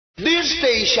This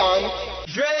station,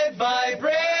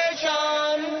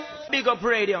 Dreadvibration. Big up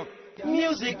radio.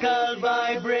 Musical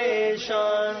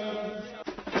vibration.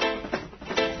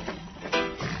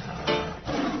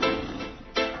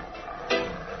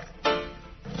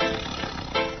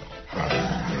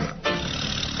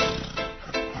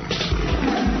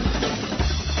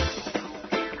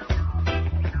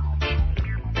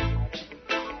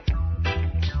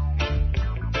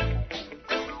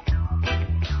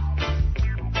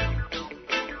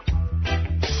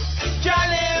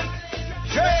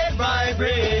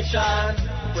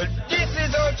 well, this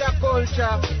is Ultra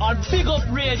Culture on Big Up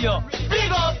Radio.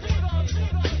 Big Up!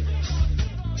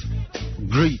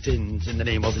 Greetings in the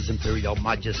name of His Imperial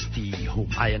Majesty, whom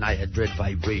I and I at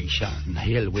Dreadvibration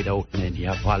hail without any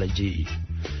apology.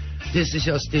 This is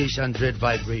your station,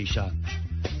 Dreadvibration,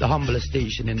 the humblest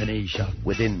station in the nation,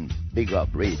 within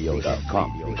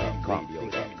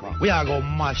BigUpRadio.com. We are going to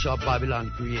mash up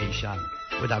Babylon creation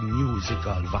with a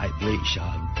musical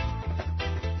vibration.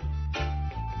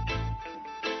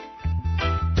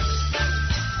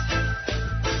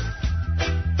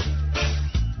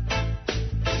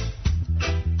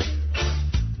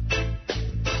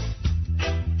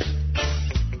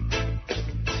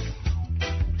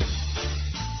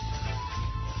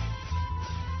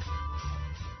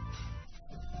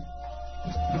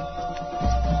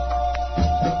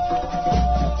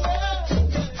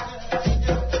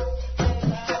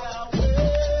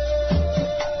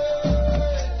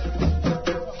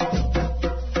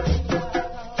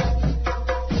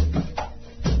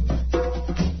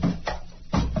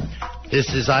 This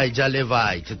is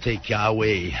JahLive to take you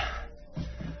away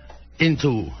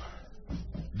into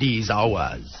these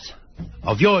hours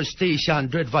of your station,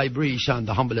 Dreadvibration,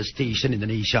 the humblest station in the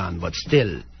nation, but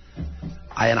still,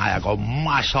 I and I are going to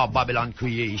mash up Babylon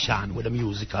creation with a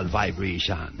musical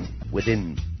vibration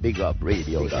within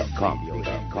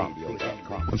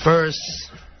BigUpRadio.com. But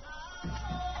first,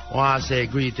 I want to say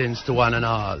greetings to one and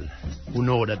all who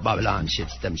know that Babylon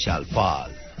shits them shall fall.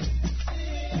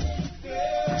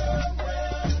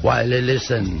 While they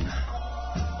listen,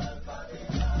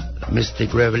 the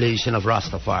mystic revelation of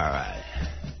Rastafari,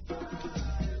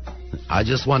 I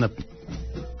just want to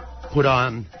put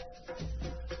on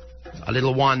a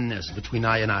little oneness between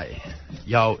I and I.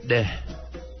 You out there,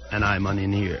 and I'm on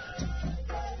in here.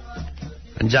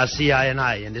 And just see I and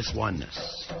I in this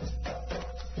oneness.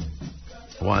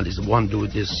 I want this one do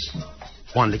this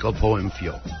one little poem for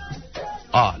you.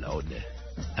 All out there.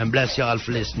 And bless you all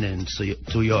for listening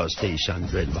to your station,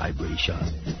 Dreadvibration.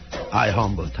 I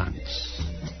humble thanks.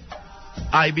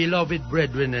 I beloved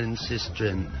brethren and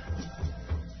sistren,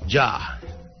 Jah,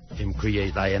 him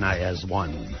create I and I as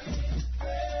one.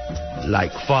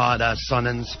 Like Father, Son,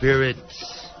 and Spirit,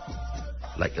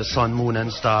 like the sun, moon,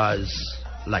 and stars,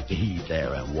 like the heat,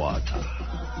 air, and water.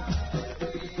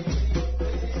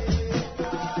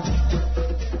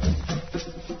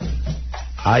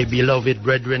 I, beloved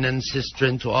brethren and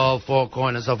sistren, to all four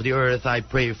corners of the earth, I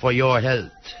pray for your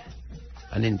health.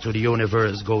 And into the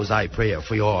universe goes I pray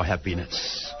for your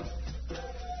happiness.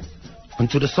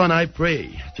 Unto the sun I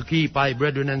pray to keep I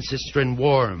brethren and sistren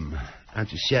warm, and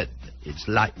to shed its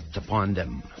light upon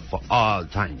them for all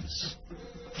times.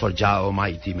 For Jah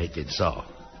Almighty make it so.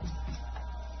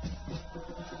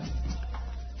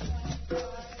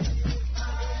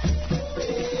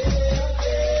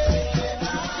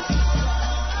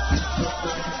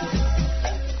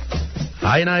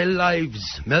 I and I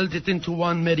lives melted into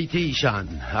one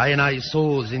meditation. I and I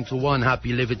souls into one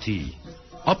happy liberty.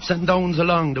 Ups and downs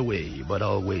along the way, but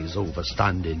always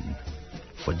overstanding.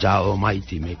 For Jah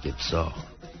Almighty make it so.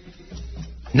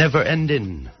 Never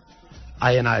ending,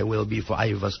 I and I will be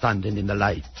forever standing in the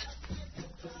light.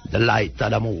 The light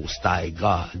of the Most High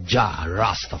God, Jah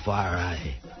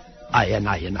Rastafari. I and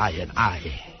I and I and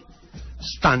I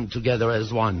stand together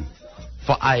as one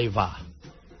forever.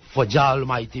 For Jah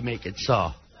Almighty make it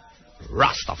so.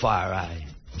 Rastafari.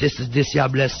 This is this your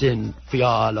blessing for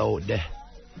y'all out there.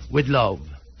 With love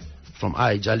from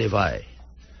JahLive,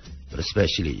 but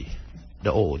especially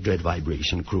the old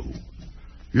Dreadvibration crew.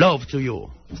 Love to you.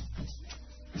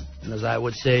 And as I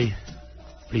would say,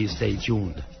 please stay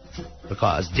tuned,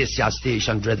 because this your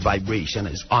station,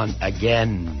 Dreadvibration, is on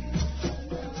again.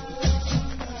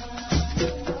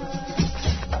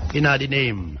 In the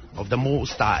name of the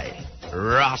Most High,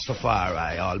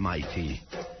 Rastafari Almighty.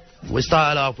 We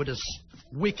start off with this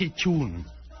wicked tune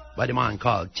by the man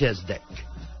called Chesdeck,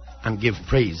 and give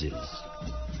praises.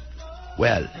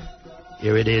 Well,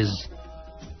 here it is.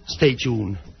 Stay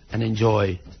tuned and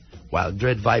enjoy while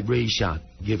Dreadvibration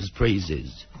gives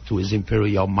praises to His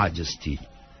Imperial Majesty,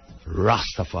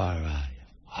 Rastafari,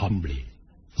 humbly.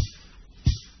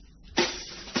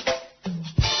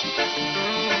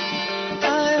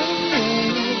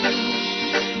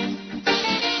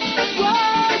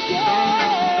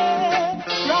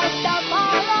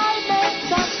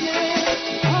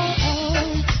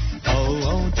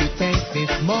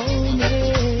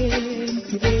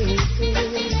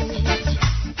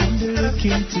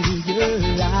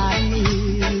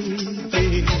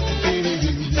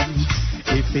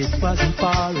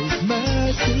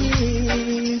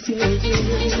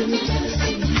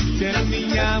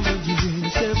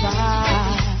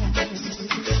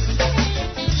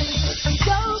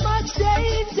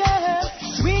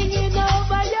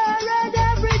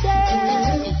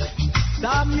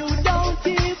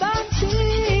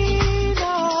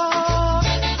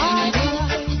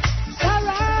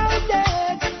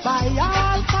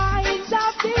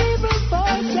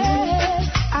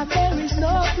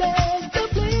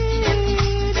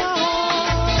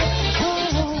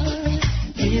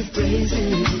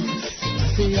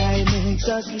 makes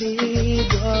us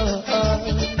live.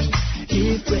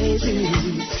 Give praises,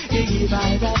 He give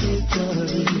I the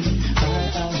victory.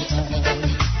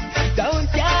 Don't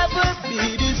ever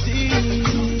be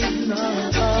deceived. No.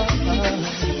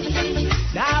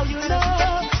 Now you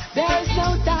know there's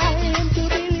no time to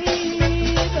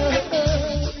believe.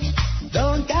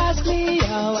 Don't ask me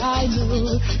how I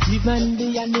know. Even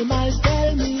the animals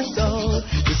tell me so.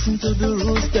 Listen to the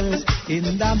roosters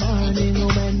in the morning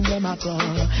when them a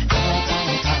call.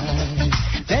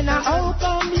 Then how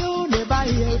come you never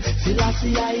hear? Still I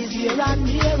see I is here and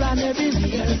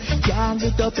everywhere. Can't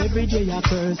get up every day a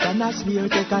curse and a smear.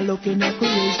 Take a look in the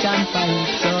creation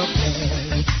fights up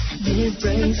there. Give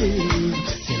praises,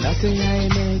 still I say I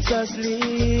makes us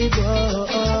live. Oh,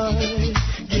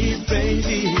 give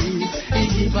praises, He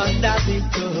give us the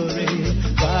victory.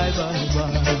 Bye, bye,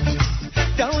 bye.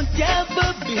 Don't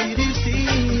ever be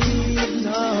deceived,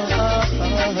 no.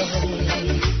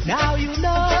 Now you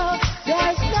know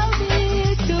there's no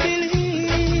need to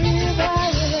believe.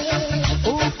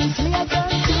 Oh, it's me I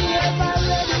don't see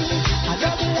already. A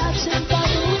double action for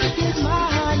the wicked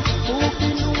man. Who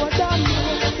can know what I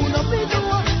know? Who no be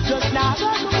know? Just now I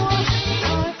know.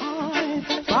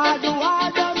 For the war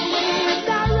done with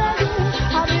already.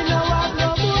 I mean no have no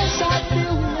more shot the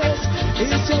waste.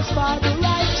 It's just for the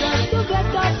righteous to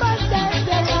get up and take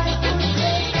the right to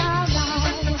take our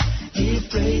life. Give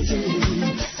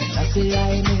praises. I say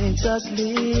I makes us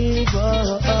live.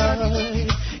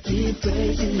 Give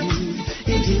praises.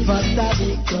 He give us the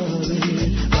victory.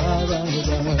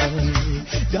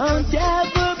 Don't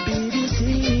ever be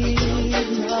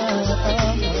deceived.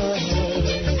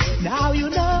 Now you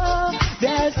know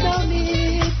there's no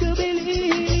need to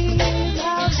believe.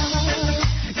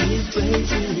 Give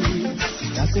praises.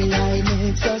 I say I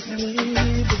makes us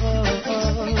live.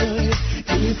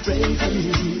 Give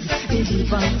praises. He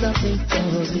give us the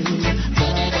victory.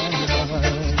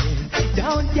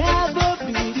 Don't ever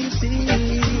be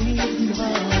deceived.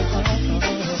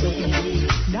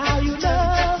 Now you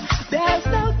know there's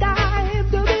no time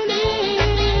to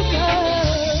believe.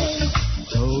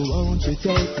 So won't you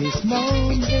take this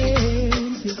moment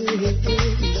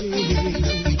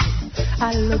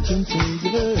and look into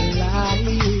your life.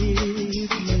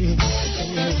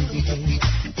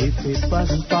 If it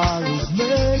wasn't for His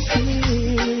mercy,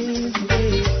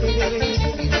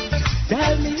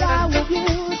 tell me how would you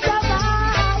survive?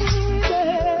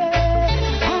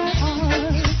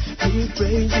 Give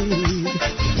praises,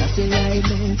 that's the I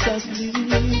makes us live.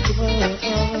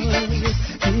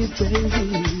 Give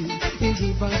praises, He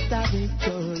give us the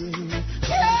victory.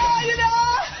 Yeah, you know,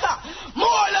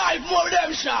 more life, more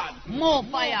redemption, more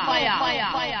fire, fire, fire,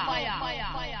 fire, fire,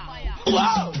 fire.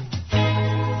 Wow.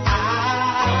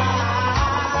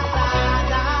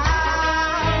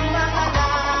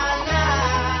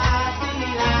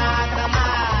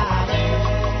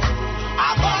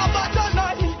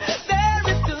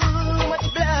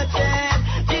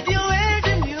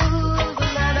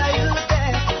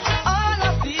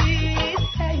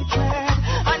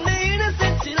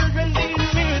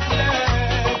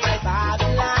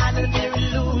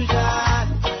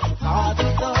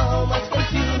 Causing so much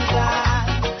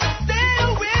confusion.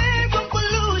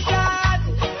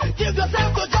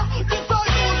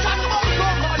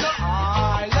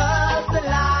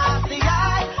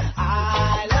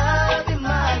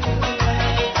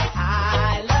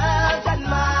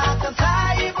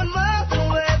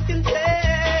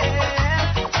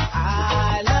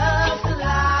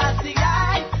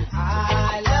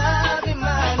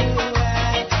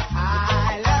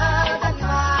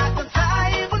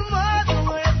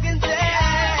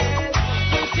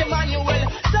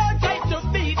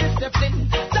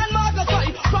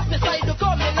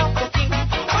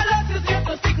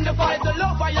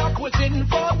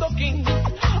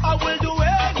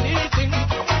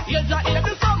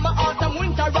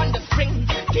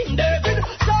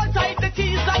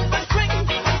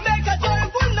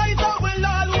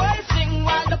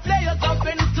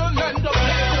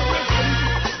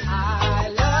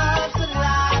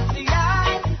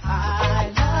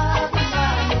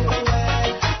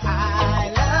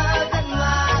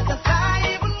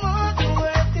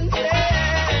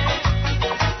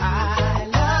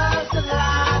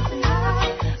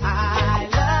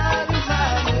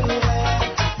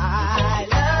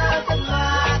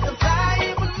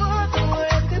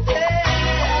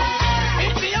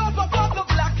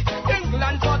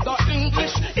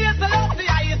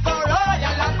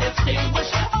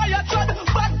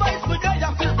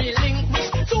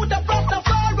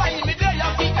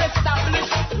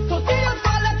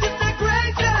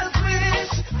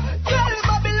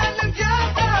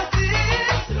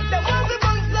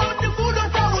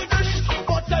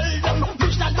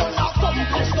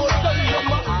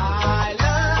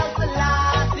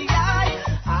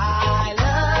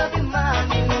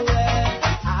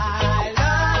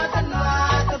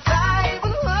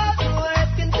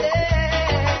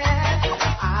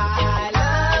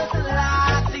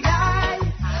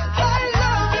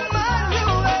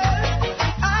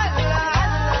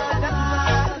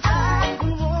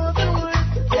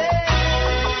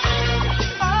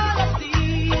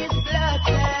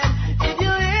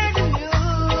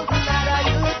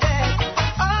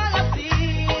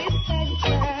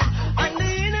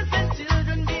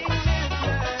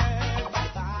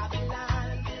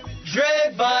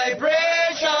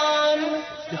 Dreadvibration,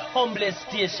 the humblest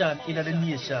station in the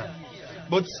nation.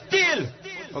 But still,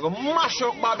 I'm gonna mash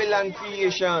up Babylon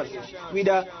creation with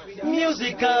a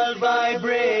musical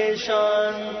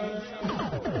vibration.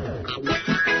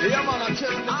 Yeah, man, I'm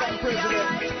telling the president.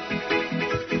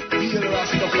 Deal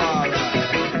Rastafari.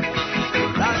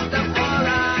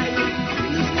 Rastafari.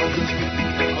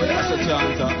 Oh, yeah, that's a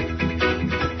chant, huh?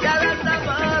 Yeah,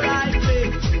 Rastafari.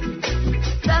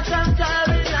 That's a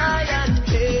Carolina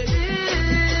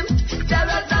him. Yeah,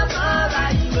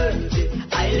 Rastafari worthy.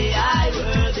 Highly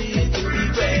worthy to be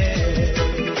praised.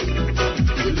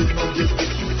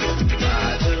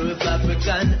 Father of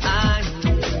African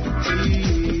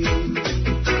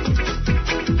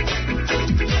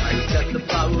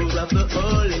of the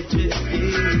Holy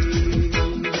Trinity.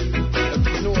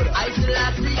 I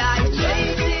Selassie, I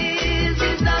traces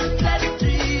his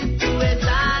ancestry to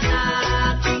Ezana,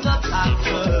 King of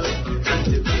Aqua, and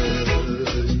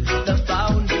the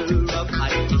founder of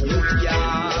Ethiopia.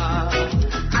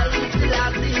 I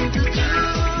Selassie is the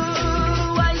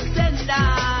true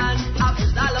descendant of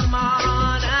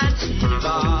Solomon and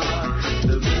Sheba,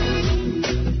 the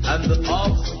root and the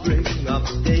offspring of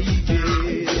David.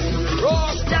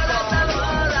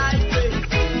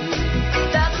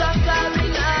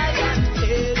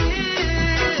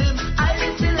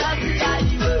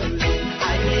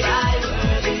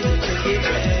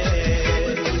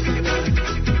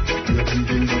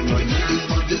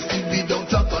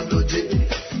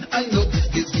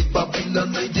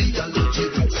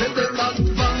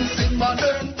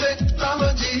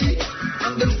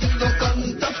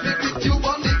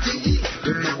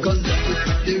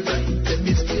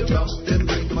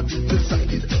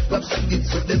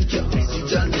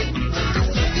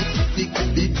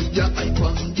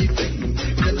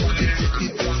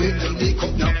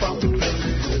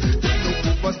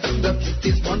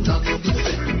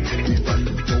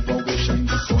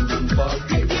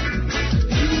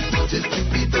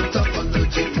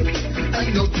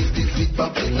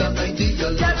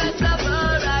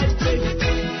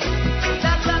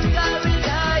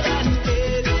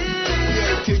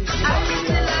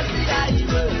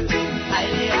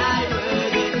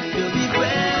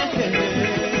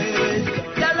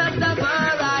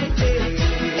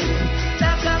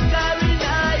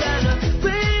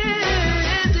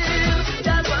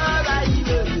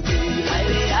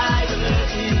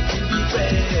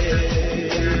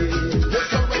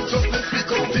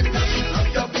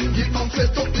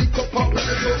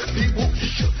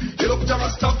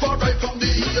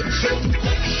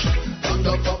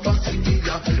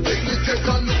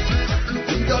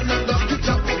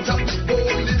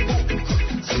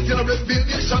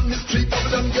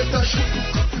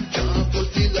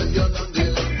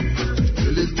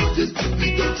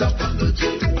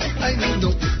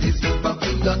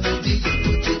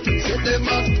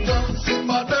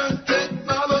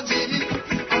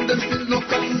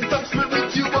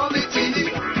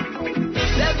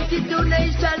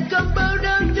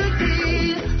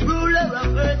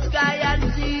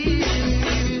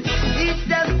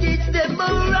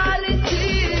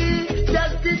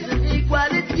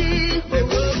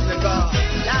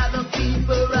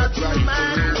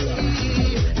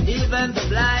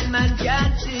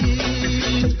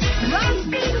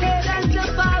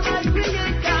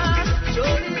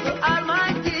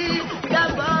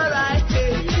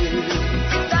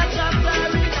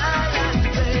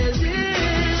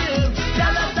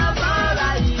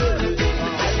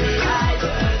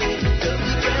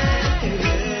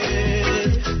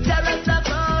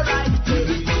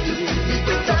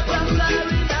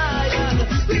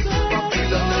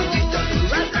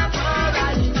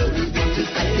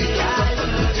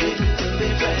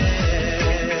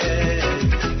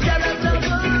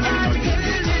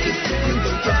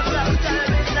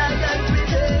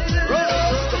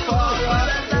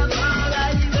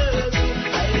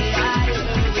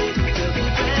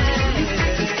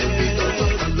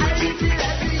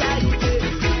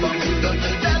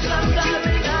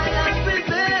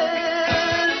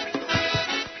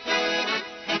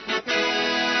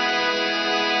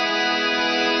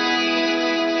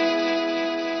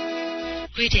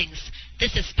 Greetings.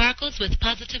 This is Sparkles with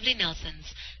Positively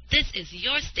Nelsons. This is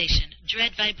your station,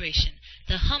 Dreadvibration,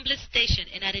 the humblest station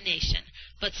in the nation.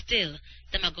 But still,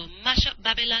 them a go mash up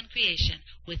Babylon creation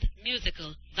with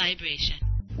musical vibration.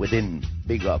 Within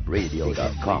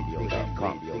BigUpRadio.com.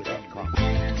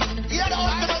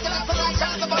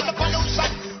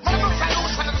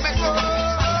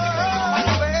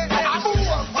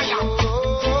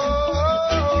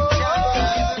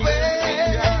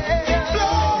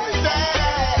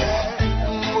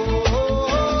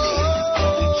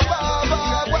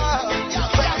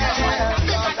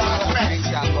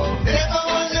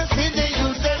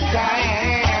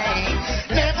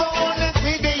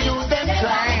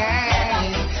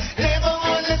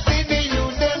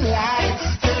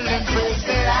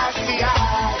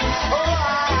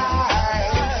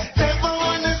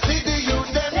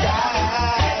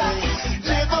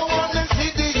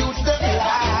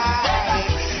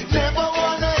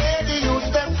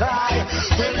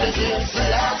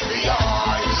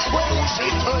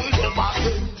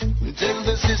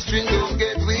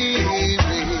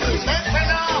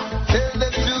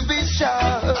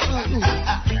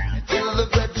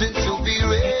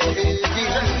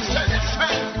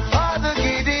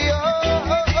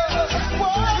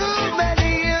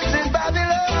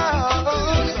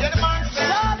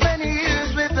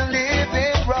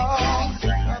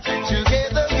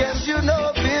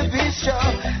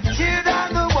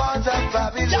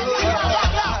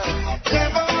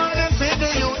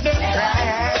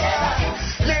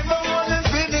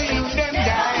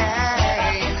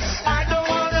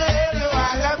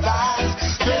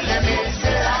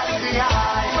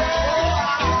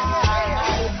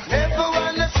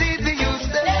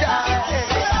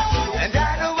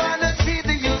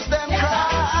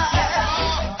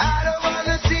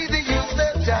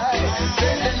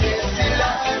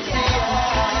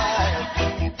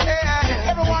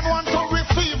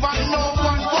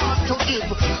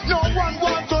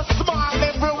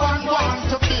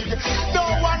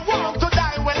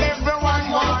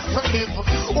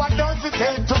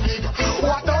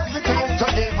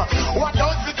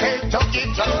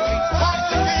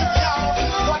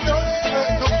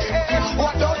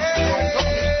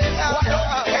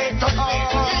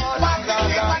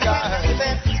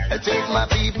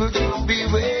 people to be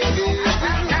waiting.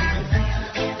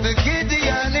 The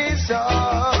Gideon is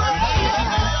on,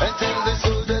 and tell the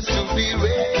soldiers to be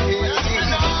ready.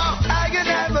 I can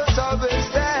never always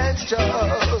stand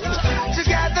strong.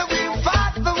 Together we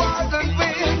fight the wars and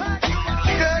win.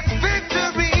 Cause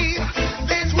victory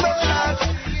is mine.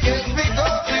 If we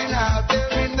going out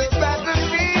there in the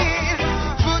battlefield,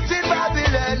 putting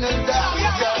Babylon down.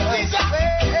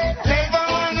 Never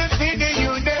wanna see the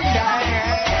youth them die.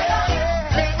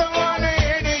 Never wanna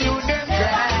hear the youth them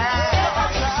cry.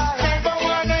 Never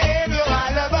wanna hear your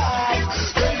lullaby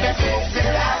when they face the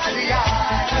last year.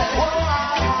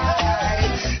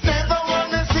 Never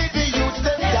wanna see the youth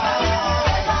them die.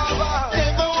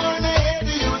 Never wanna hear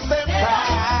the youth them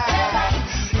cry.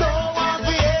 Don't want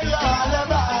to hear your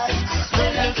lullaby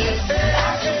when they face the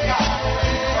last year.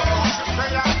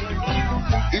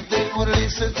 If they would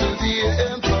listen to the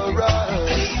emperor,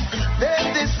 then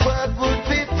this world would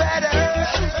be better.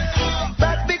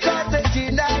 But because they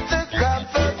deny the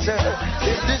comforter,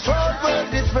 this whole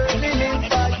world is burning in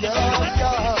fire.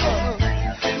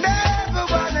 Never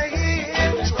wanna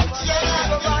hear,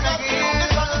 never wanna hear.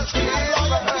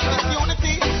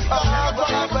 Unity, never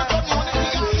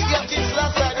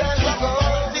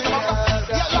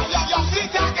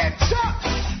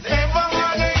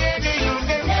wanna hear the youth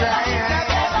them cry.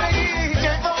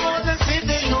 Never wanna see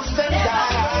the youth them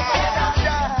die.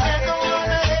 Never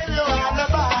wanna hear your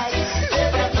lullaby.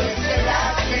 Never face the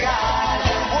last year.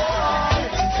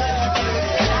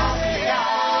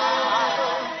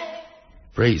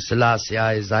 Praise Selassie,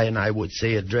 as I would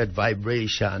say a dread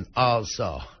vibration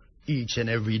also, each and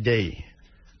every day.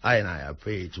 I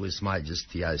pray to His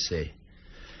Majesty, I say,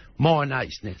 more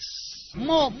niceness.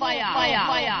 More fire.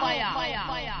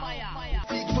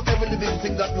 Speak to every living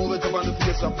thing that moveth upon the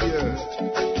face of the earth.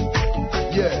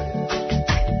 Yeah.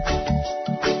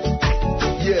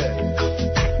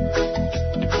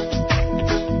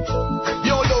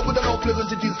 Your love with no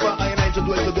pleasant it is for I and I to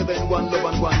dwell together in one love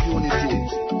and one unity.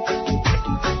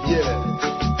 Yeah.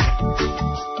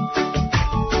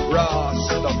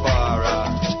 Rastafari.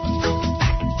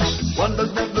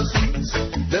 Wonders never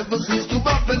cease to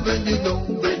happen when you know.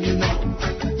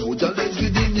 Know that lies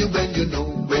within you when you know.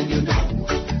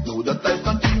 Know that life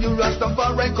continue,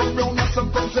 Rastafari come round and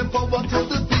some concept power to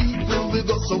the people. We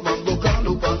got some and go call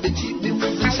upon the chief, the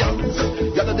musicians.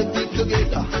 Gather the people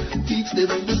together, teach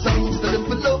them the songs, tell them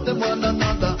to love them one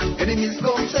another. Enemies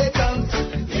come second,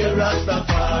 hear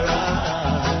Rastafari.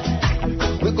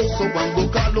 We go so and go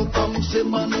call upon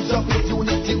shamans of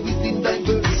unity within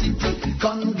diversity.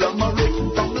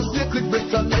 Conglomerate from the sacred breath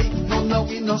of life. No, now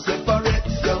we no separate.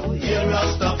 So hear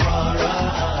Rastafari.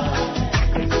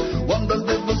 Wonders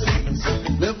never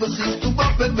cease to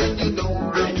happen when you know.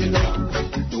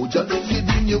 Know JahLive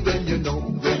within you when you know.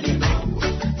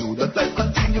 Know that life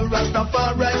continue,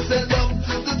 Rastafari. Say love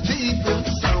to the people,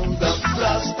 sound of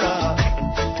Rasta,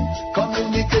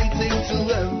 communicating to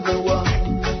everyone.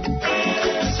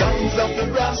 Sounds of the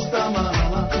Rasta man,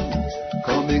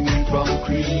 coming in from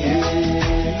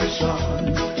creation.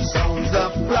 Sounds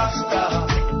of Rasta,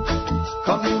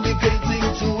 communicating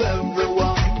to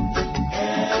everyone.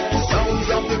 Sounds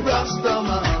of the Rasta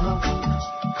man,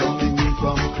 coming in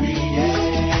from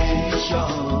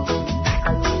creation.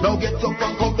 Now get up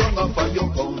and come down and find your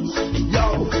bones. Yo,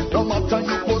 no matter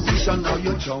your position or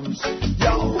your chums.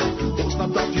 Yo, don't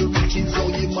not of your riches or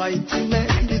your mighty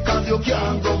men, because you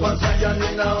can't go as Zion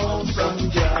in a house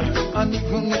and jar. And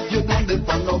even if you don't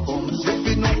depend on bones, if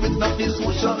you know it's not the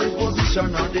social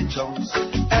position or the chums.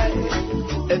 Hey,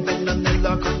 heaven and hell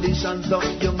are conditions of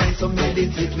your mind, so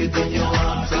meditate within your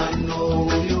heart and know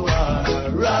who you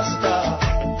are. Rasta,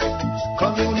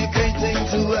 communicating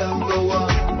to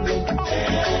everyone.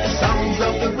 Sounds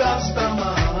of the Rasta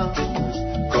man,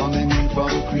 coming in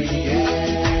from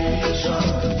creation.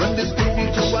 When the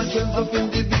spiritual and strength of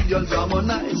individuals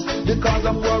harmonize, the cause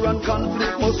of war and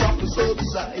conflict must have to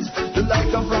subside. The light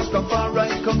of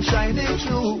Rastafari come shining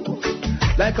through,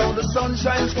 like how the sun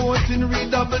shines forth in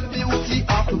redoubled beauty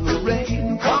after the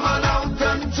rain. Come on out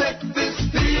and check this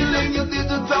feeling. You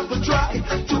didn't have to try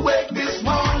to wake this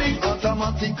morning.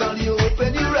 Automatically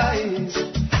open your eyes,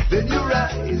 then you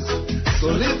rise. So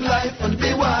live life and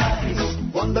be wise.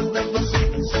 Wonders never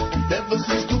cease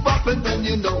to happen when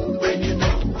you know.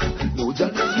 Know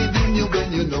JahLive within you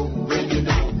when you know.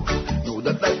 Know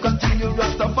that life continue,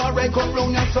 Rastafari come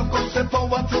round and some concept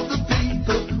power to the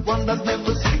people. Wonders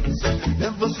never cease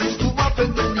to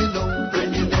happen when you know.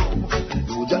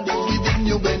 Know JahLive within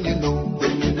you when you know.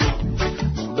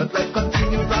 Know that life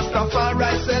continue,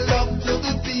 Rastafari say love to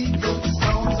the people.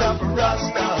 Sounds of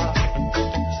Rasta,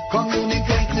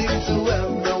 communicating to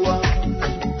everyone.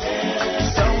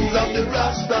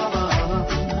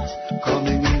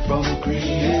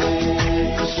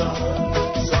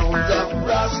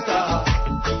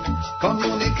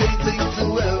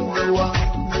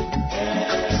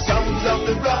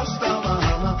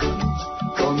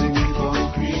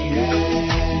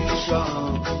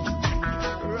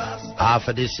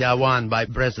 After this year one by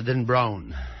President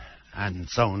Brown and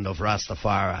Sound of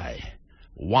Rastafari.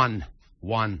 One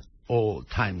old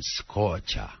time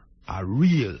scorcher. A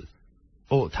real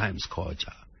old time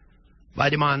scorcher. By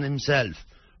the man himself,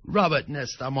 Robert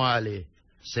Nesta Marley,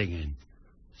 singing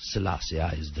Selassie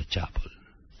is the chapel.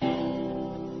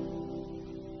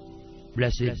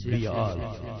 Blessed be all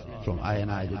from I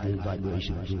and I, the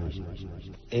Dreadvibration.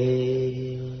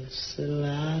 Hail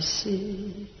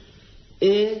Selassie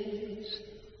is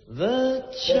the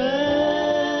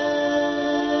chapel.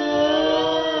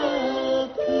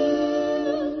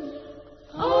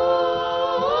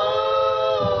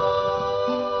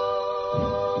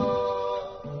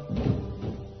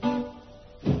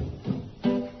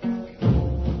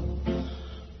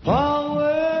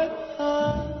 Power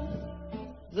of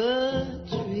the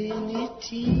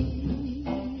Trinity.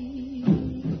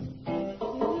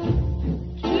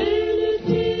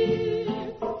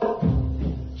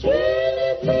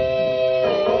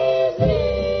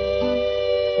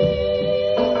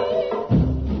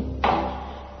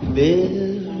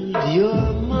 Build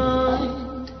your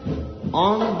mind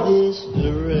on this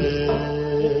direction.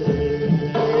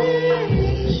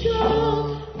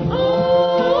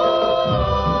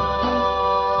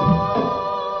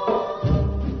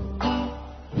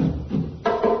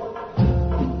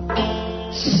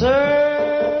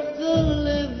 Serve the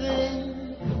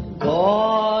living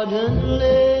God and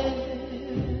live.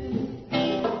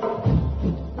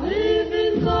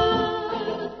 Living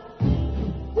God.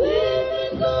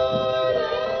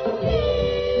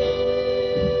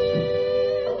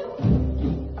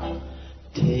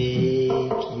 Take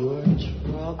your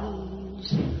troubles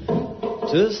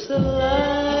to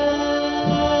Selassie.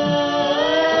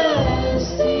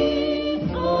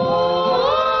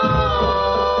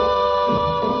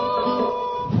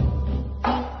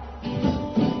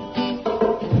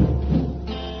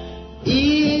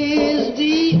 He is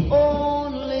the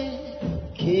only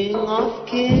King of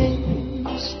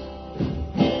Kings.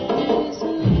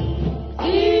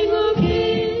 King of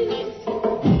Kings.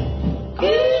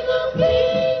 King of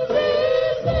Kings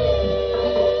is He.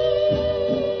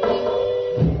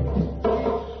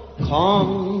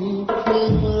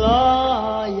 Conquering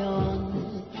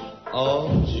Lion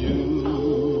of Judah.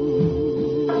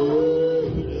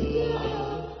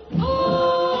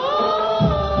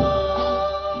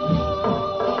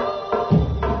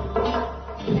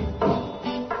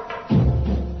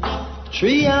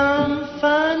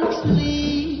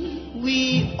 Triumphantly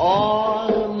we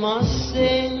all must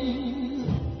sing.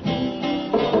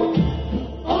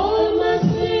 All must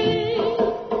sing.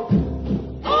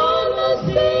 All must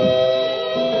sing.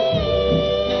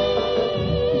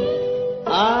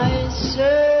 I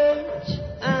search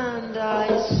and I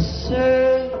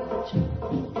search.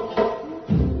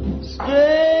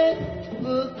 Great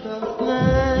book of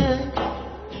man.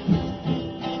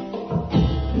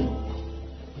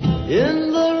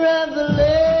 In the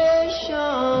Revelation,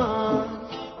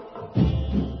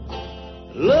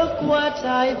 look what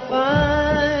I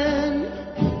find.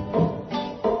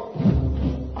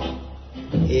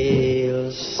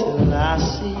 Hail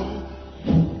Selassie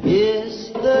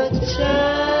is the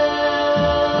chapel.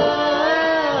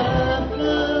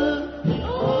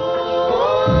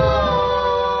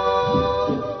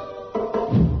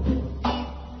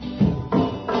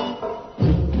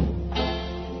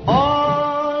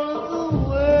 All the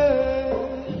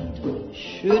world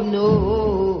should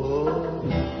know.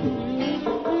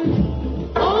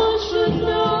 All should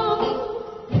know.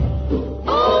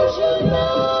 All should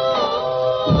know.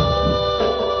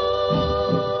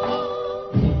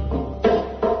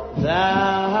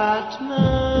 That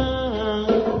man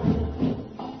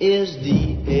is the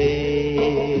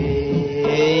angel.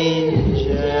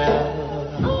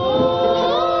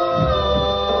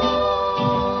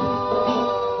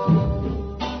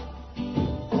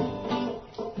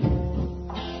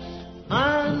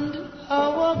 And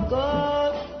our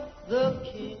God, the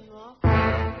King of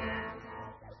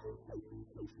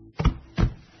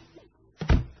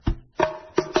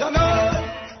JahLive,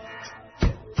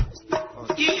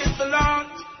 He is the Lord.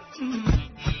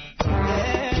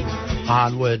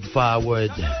 Onward,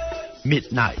 forward,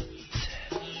 midnight.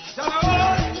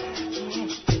 JahLive.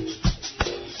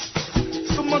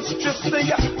 So much stress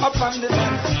there upon the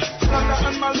land. Slander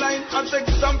on my line as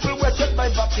example were set by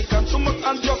Vatican. So much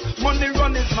unjust money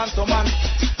run is man to man.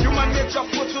 Human nature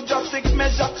put to drastic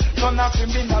measure. None are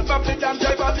criminal, Babylon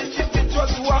driver the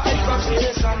individuals who are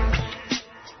isolation.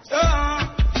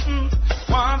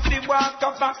 Want the walk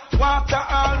of water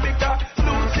all bigger.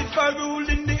 Lucifer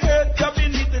ruling the earth,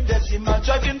 beneath the decimal,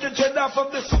 driving the dread off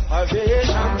of the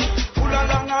separation. Pull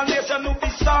along our nation who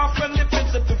be soft when the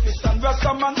principle fish and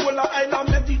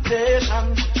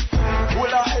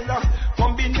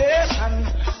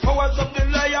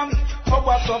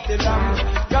of the land.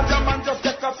 Ganja man just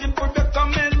take a simple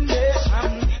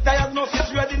recommendation.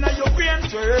 Diagnosis ready now your brain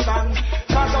turban.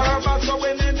 Cause our herbs so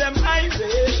we need them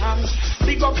hydration.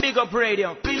 Big up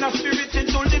radio. Clean a spirit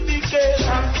into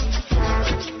litigation.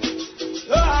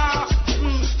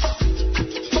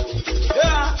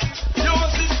 Your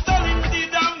sister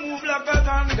indeed a move like a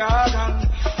garden.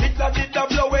 Hitler did a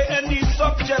blow away any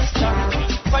suggestion.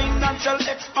 Financial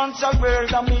expansion, world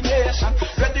domination.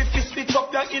 Ready to spit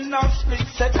up your inner split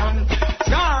second.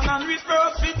 Gone and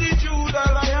reverse with the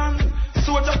Judah lion.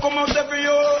 Soldier come out every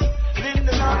old in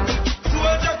the land.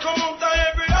 Soldier come out of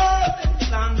every old in the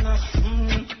land.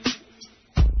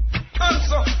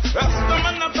 Also,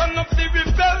 Rastaman not turn up the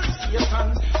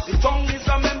rebellion. The tongue is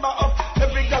a member of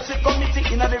every gossip committee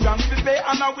in the rank. We pay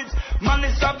honor with man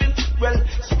is having well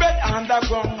spread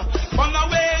underground. On the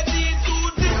way these who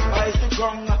despise the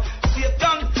ground.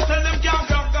 Satan, tell them can't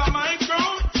conquer my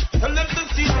crown. Tell them the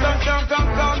Satan can't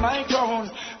conquer my crown.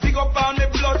 Pick up on the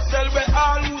blood cell where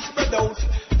all who spread out.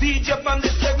 DJ on the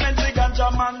segment the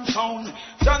ganja man sound.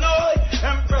 Janoi,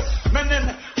 Empress,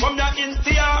 Menin, from your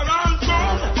NTR and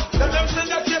crown. Tell them say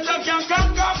that Satan can't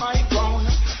conquer my crown.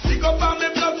 Pick up on the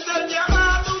blood cell where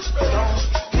all who spread out.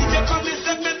 DJ on the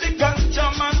segment the ganja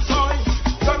man sound.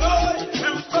 Janoi,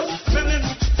 Empress, Menin,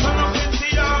 from your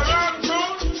NTR and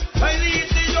crown. I lead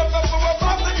the yoke of our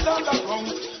prophets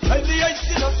underground. I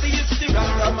see that the history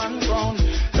ganja man crown.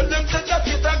 Tell them say that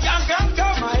Satan can't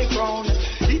conquer my crown.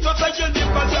 It was like you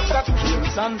never left that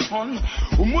kings and fun.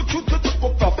 Who much you to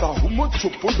papa, who much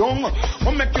you put on. Who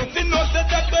make you think no say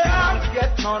that they all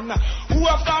get none. Who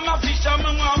a farmer,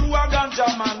 fisherman, who a ganja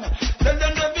man. Tell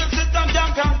them the bill Satan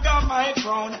can't conquer my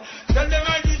crown. Tell them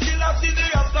I did see the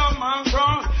Rasta man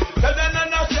crown. Tell them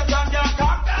that Satan can't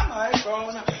conquer my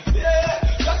crown.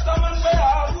 Yeah, Rasta man where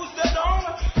all who stay down.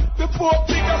 The poor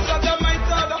pickers of the my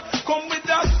father come with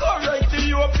that story to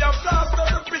you up your plaster.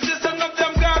 The precision of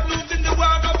them God losing the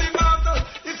war of the master.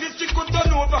 If history could turn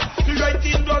over, the right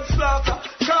in blood slaughter.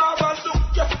 Carve and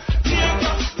look,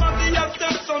 neighbor, money and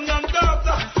them son and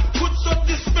daughter. Put some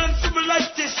dispensable like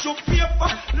tissue paper.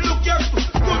 Look at good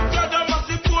God, I must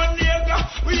be poor nigga.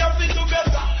 We have been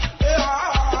together.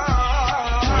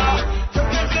 The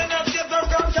president of the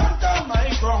Ganja my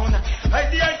crown. I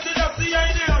see that the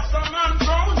idea of some man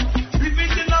crown.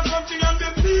 Living in a country and the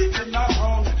people in a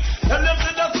town. Tell them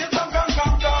that Satan can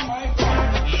conquer my crown.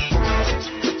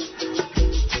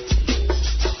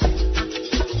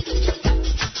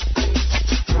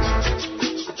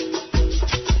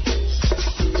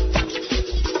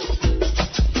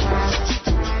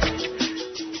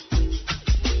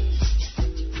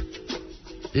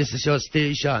 This is your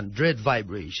station,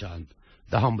 Dreadvibration,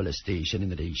 the humblest station in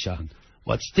the nation.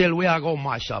 But still, we are going to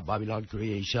mash up Babylon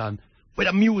creation with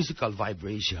a musical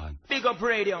vibration. Big up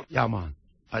radio. Yeah, man.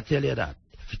 I tell you that.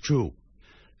 True.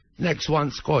 Next one,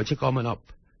 Scorcher coming up.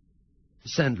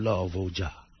 Send love, oh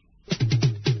Jah.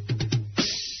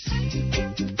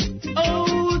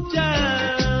 Oh,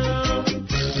 Jah,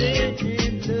 send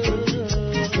love.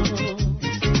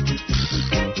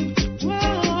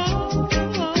 Whoa.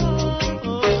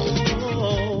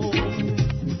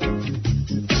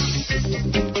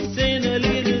 Send a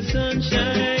little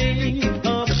sunshine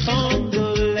upon the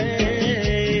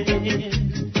land.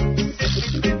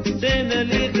 Send a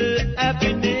little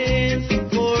happiness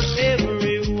for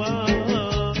everyone.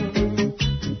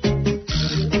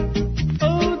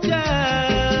 Oh,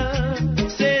 Jah.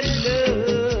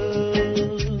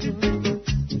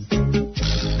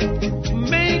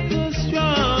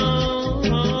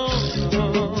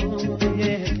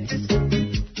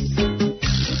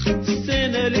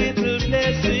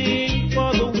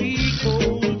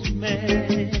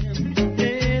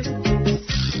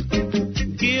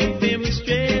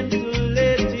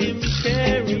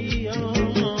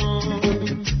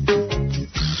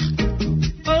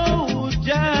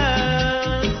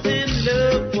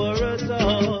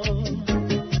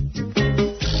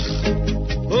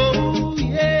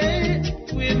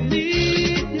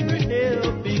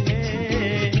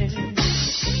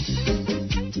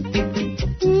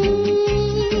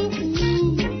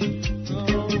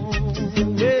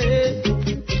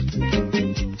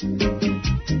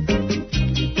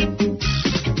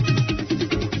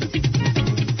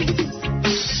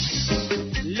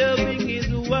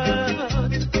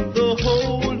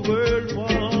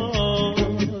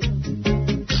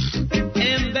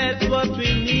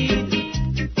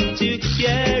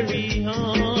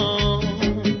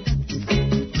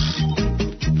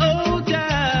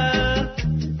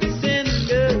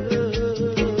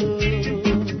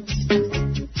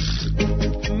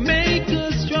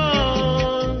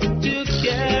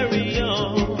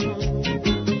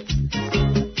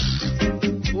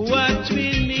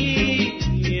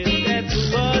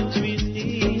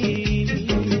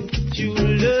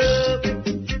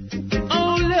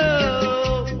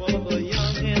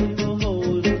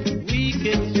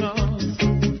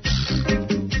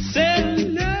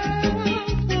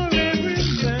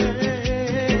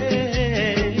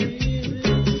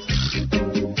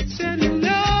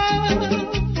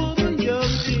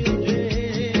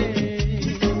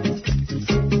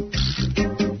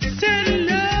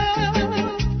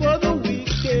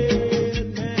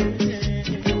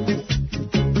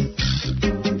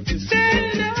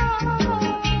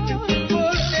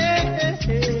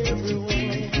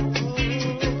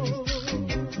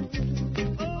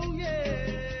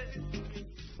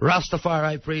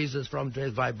 Rastafari praises from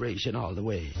Dreadvibration all the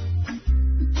way.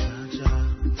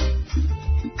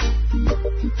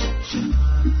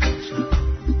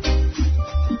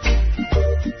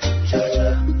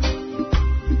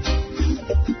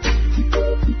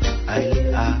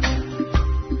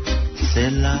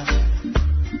 Sela,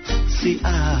 see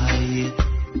I,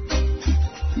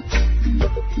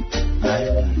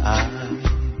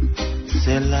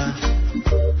 Sela,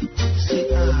 see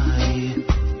I,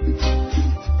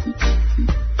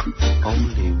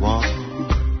 only one,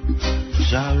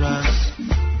 Jaras,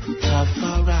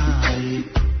 Tafari,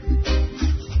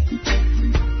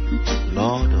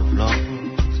 Lord of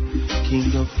Lords,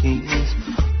 King of Kings,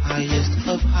 highest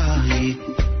of high.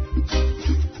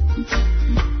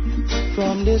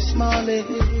 From the smallest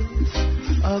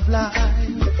of life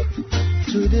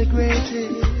to the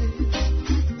greatest,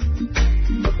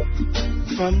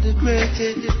 from the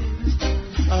greatest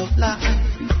of life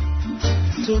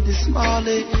to the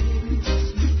smallest,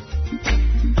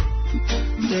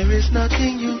 there is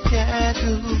nothing you can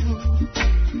do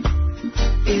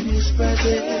in His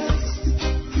presence.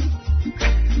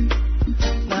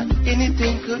 Not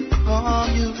anything could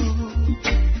harm you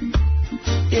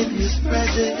in His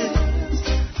presence.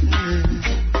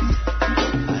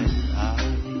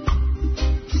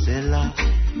 Sela,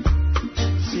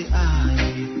 see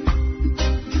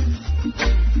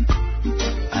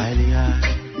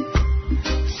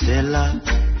Sela,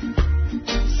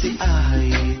 see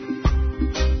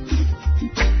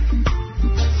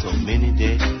so many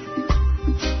days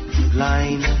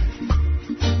blind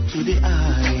to the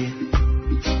eye.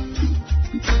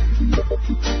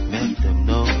 Make them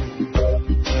know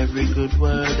every good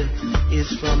word is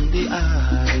from the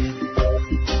eye.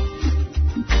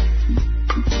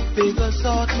 Big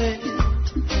assortment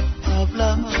of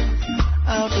love,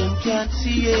 out them can't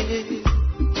see it.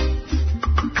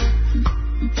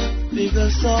 Big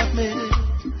assortment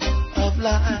of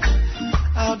life,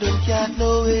 out them can't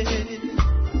know it.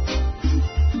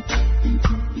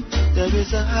 There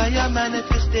is a higher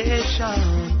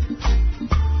manifestation,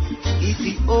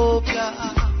 Ethiopia,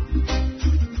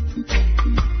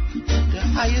 the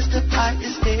highest of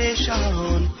highest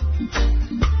nation,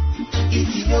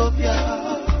 Ethiopia.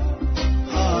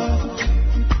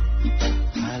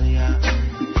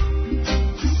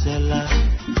 Sela,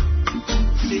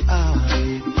 see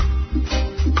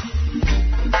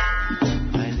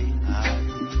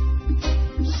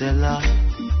Sela,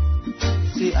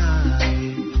 see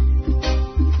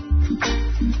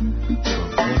from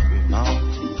every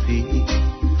mountain peak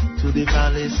to the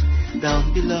valleys down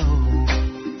below,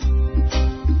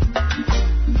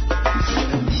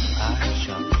 every eye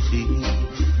shall see,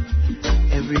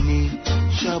 every knee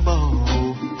shall bow.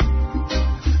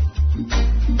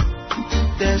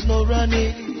 There's no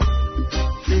running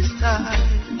this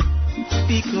time,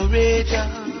 be courageous.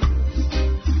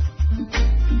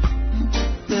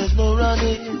 There's no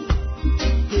running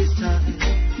this time,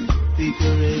 be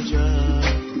courageous.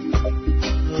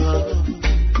 Oh,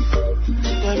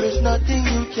 there is nothing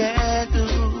you can do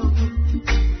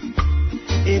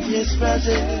in His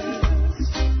presence.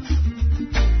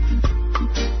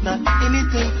 Not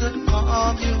anything could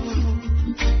harm you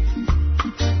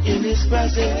in His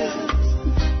presence.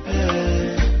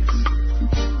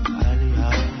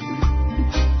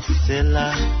 Sela,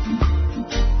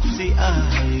 see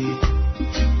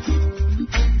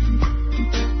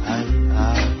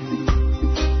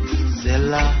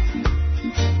Sela,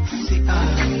 see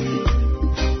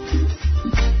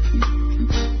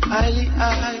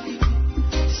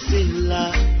Sela,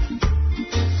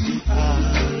 see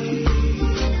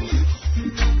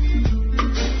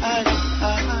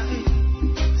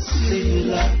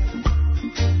Sela.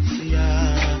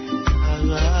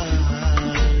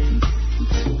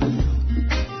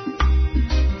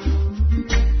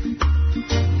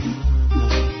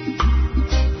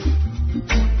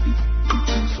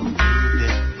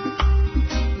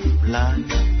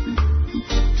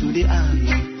 To the eye,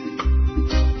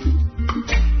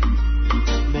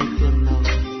 make them know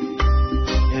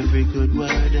every good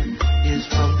word is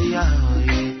from the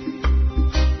eye.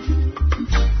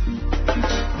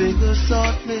 Big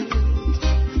assortment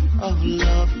of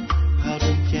love, how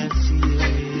they can't see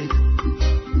it.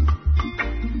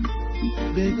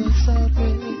 Big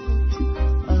assortment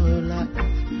of life,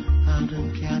 how they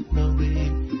can't know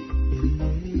it.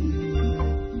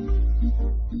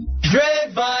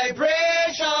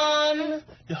 Dreadvibration,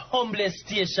 the humblest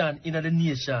station in the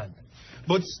nation.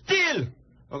 But still,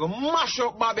 we're going to mash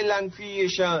up Babylon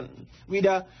creation with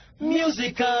a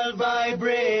musical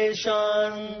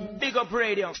vibration. Big up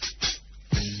radio.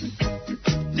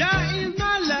 Jah is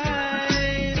my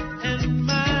light and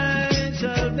my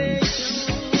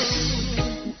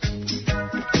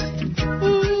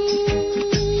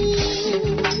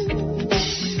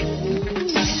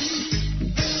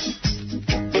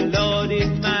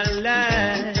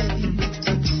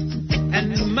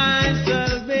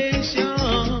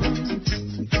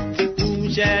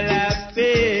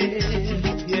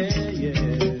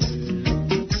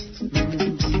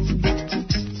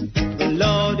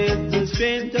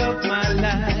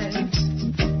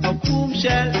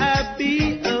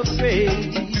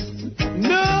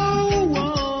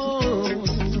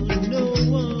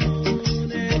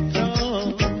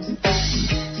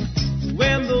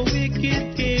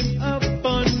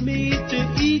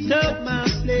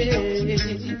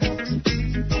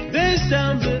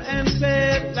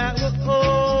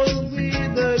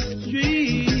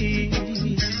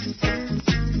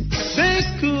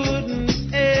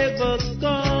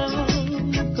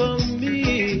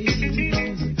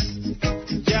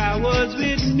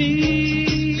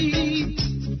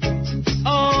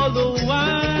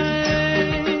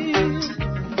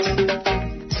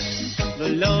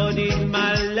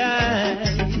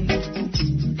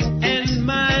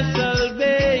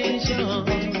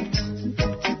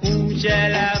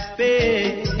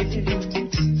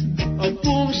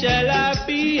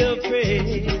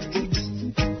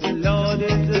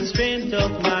strength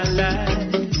of my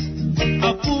life.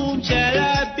 Of whom shall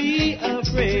I be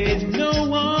afraid? No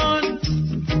one,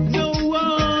 no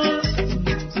one,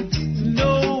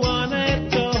 no one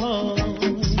at all.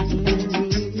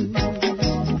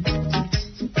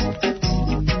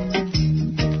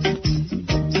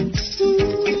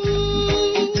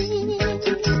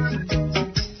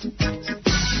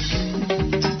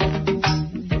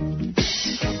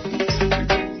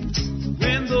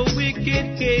 When the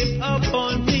wicked came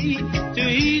upon me to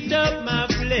eat up my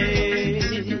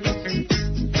flesh,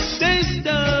 they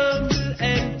stumble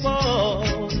and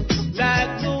fall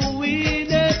like the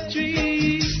withered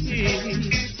tree.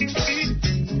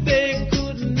 They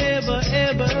could never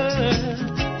ever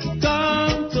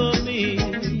conquer me.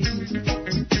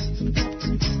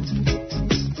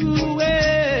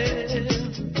 Well,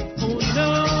 oh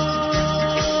no,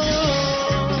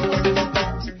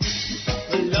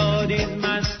 the Lord is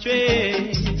my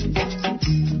strength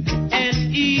and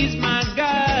He's my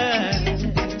guide.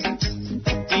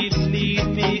 He'd lead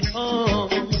me on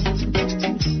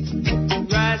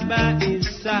right by His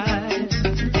side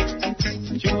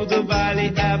through the valley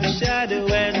of shadow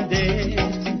and death.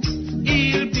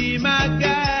 He'll be my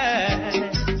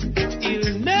guide.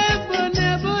 He'll never,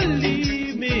 never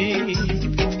leave me.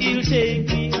 He'll take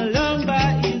me along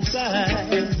by His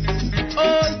side.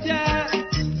 Oh, Jah,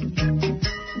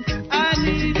 I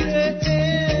need help.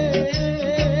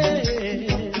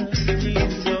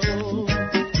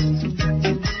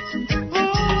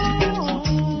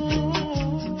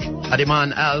 The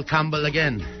man Al Campbell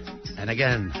again and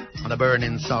again on the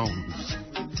burning sounds.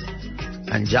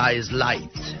 And Jah is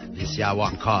light, this year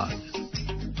one call.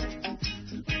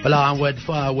 Well, onward,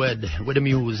 forward with the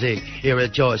music here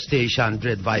at your station,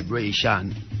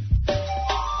 Dreadvibration.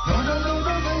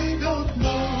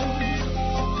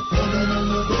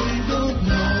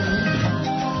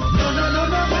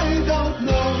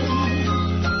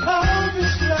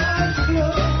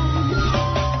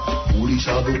 Foolish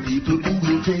are the people who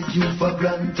will take you for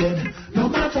granted. No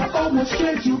matter how much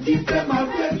strength you give them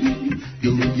already,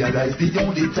 you realize the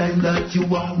only time that you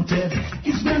wanted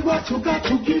is when what you got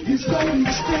to give is going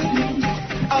steady.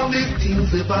 All these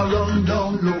things ever run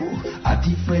down low, a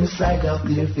different side of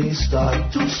their face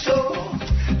start to show.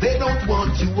 They don't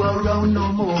want you around no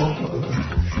more.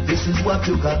 This is what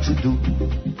you got to do.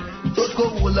 Just go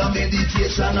hold a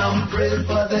meditation and pray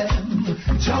for them.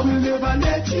 Jah will never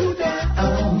let you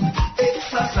down.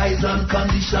 Exercise and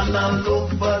conditional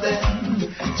love for them.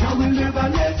 Jah will never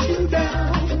let you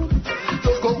down.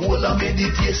 Just go hold a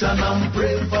meditation and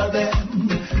pray for them.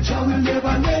 Jah will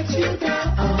never let you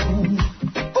down.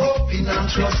 Hoping and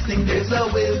trusting there's a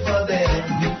way for them.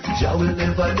 Jah will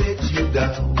never let you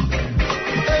down.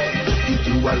 If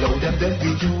you allow them, then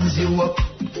we use you up.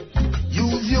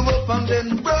 Use you up and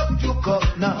then broke you up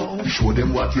now. Show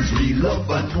them what is real love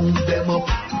and move them up.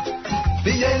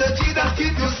 The energy that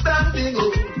keep you standing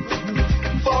up.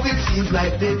 For it seems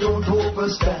like they don't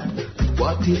understand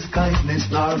what is kindness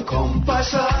nor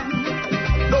compassion.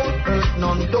 Don't hurt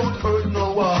none, don't hurt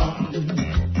no one.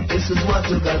 This is what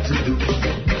you got to do.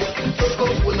 Just go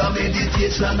full of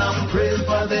meditation and pray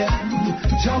for them.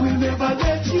 Jah will never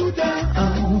let you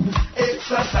down.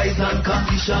 Exercise and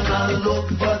conditional love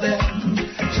for them.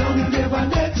 Jah will never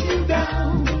let you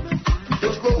down.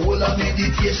 Just go full of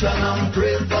meditation and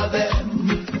pray for them.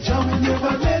 Jah will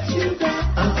never let you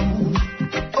down.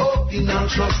 Hoping and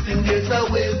trusting there's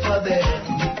a way for them.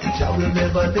 Jah will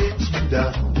never let you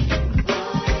down.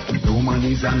 No man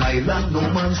is an island, no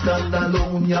man stand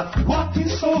alone, yeah. What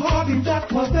is so hard in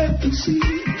that was them to see?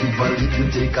 Give a little,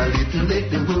 take a little, let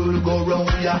the world go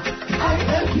round, yeah. I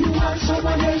help you and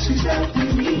someone else is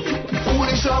helping me.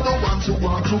 Foolish are the ones who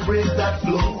want to break that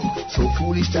flow. So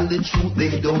foolish, tell the truth,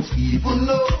 they don't even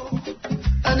know.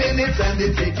 And anytime they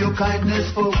take your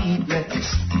kindness for weakness,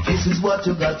 this is what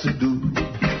you got to do.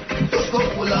 Just go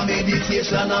full of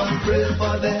meditation and pray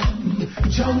for them.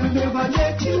 Jah will never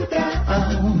let you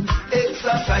down.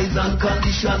 Exercise and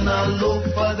conditional love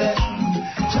for them.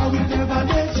 Jah will never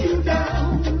let you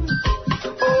down.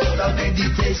 All the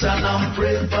meditation and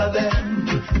pray for them.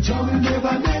 Jah will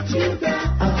never let you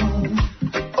down.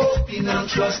 Hoping and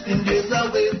trusting there's a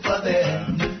way for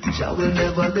them. Jah will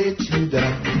never let you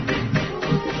down.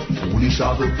 Foolish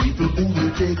are the people who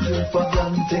will take you for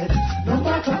granted. No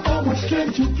matter how much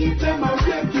strength you give them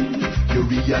already, you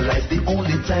realize the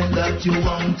only time that you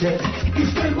wanted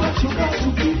is when what you got to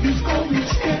give is going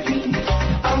steady.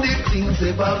 And the things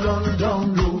ever run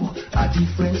down low, a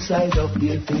different side of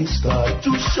their face start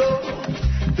to show.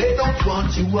 They don't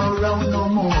want you around no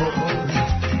more.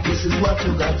 This is what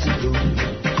you got to do.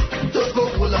 Just go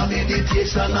full of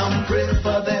meditation and pray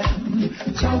for them.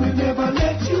 Jah will never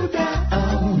let you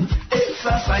down.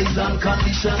 Exercise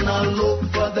unconditional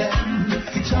love for them.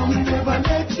 Jah will never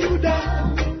let you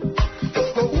down.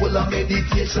 Go hold a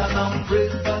meditation and pray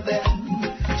for them.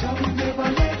 Jah will never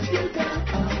let you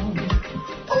down.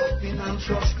 Hoping and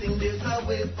trusting there's a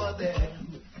way for them.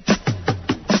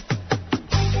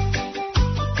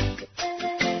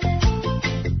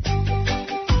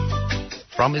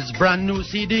 From his brand new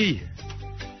CD,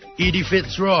 Edie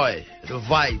Fitzroy, The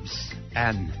Vibes,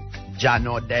 and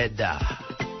Jano Dead.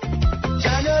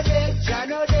 Jano Dead,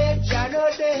 Jano Dead,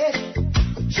 Jano Dead,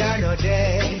 Jano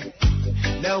Dead.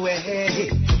 No way.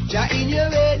 Jah in your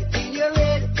head, in your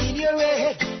head, in your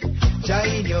head. Jah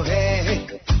in your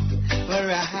head.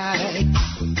 Alright.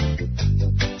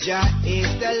 Jah is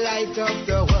the light of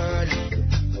the world.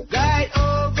 Guide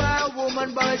over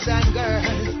women, boys and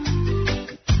girls.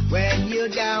 When you're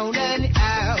down and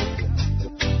out,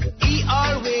 He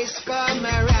always come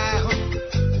around.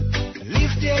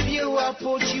 Lifted you up,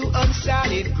 put you on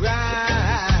solid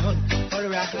ground.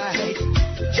 Alright.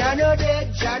 Jano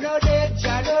Dead, Jano Dead,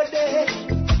 Jano Dead,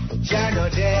 Jano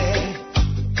Dead.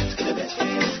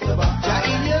 Jah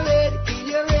in your head, in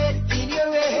your head, in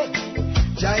your head.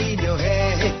 Jah in your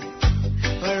head.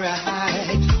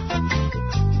 Alright.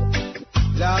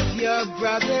 Love your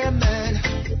brother, man.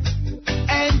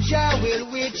 And Jah will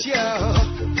with you.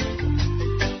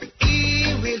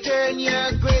 He will turn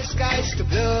your gray skies to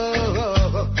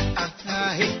blue.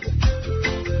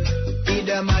 It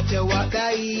don't matter what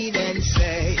the heathen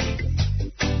say.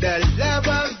 The love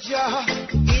of Jah,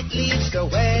 it leads the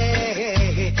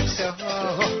way. So,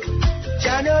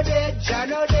 Jano Dead,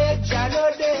 Jano Dead,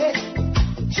 Jano Dead,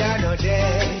 Jano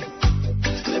Dead.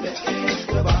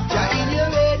 Jah in your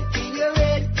head, in your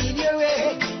head, in your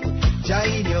head. Jah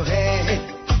in your head.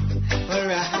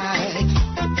 Alright.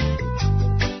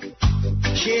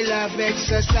 She love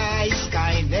exercise,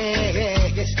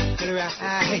 kindness.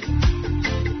 Alright.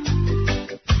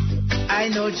 I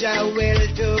know Jah will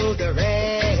do the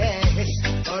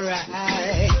rest.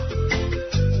 Alright.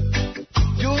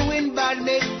 Doing bad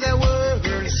make the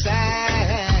world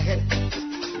sad.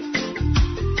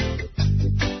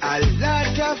 A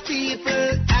lot of people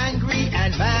angry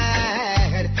and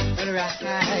mad.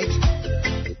 Alright.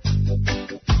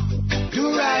 Do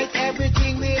right,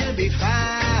 everything will be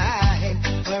fine.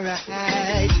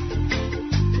 Alright.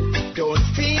 Don't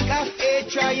think of it,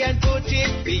 try and put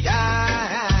it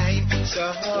behind.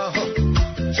 So,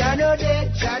 Jano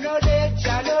Dead, Jano Dead,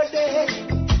 Jano Dead,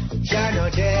 Jano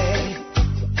Dead.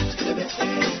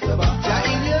 Jah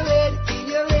in your head, in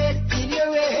your head, in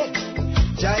your head.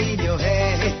 Jah in your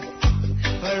head.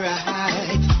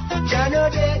 Alright. Jano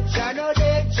Dead, Jano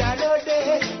Dead, Jano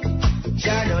Dead,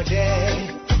 Jano Dead.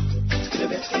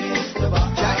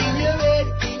 Jah in your head,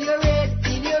 in your head,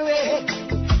 in your head.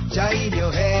 Jah in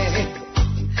your head.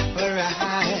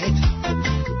 Alright.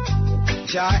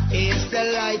 Jah is the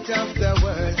light of the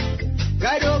world.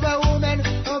 Guide over women,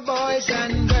 oh boys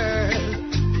and girls.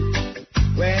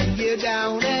 When you're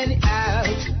down and out,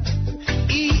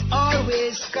 He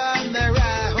always come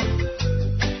around.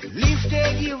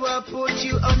 Lifted you up, put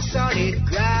you on solid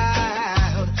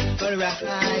ground.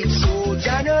 Alright, so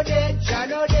Jano Dead,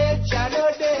 Jano Dead,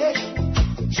 Jano Dead,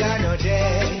 Jano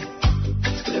Dead.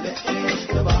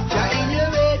 Jah in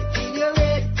your head, in your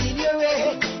head, in your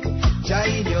head. Jah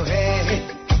in your head.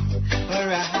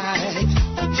 Alright.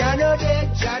 Jano Dead,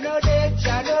 Jano Dead,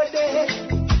 Jano Dead,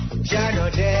 Jano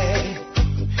Dead.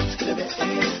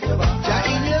 Jah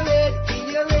in your head, in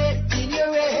your head, in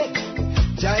your head.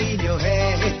 Jah in your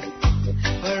head.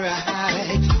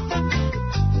 Alright.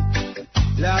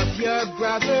 Love your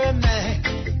brother, man.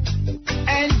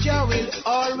 And Jah will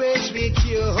always be with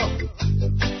you.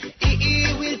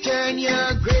 He will turn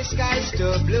your gray skies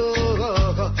to blue.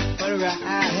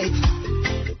 Alright.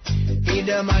 It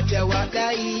don't matter what the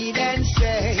heathen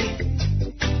say.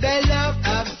 The love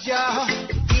of Jah,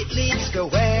 it leads the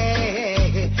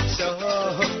way. So,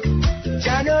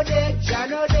 Jano Dead,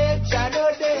 Jano Dead,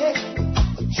 Jano Dead,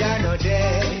 Jano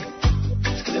Dead.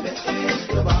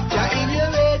 Jah in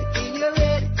your head, in your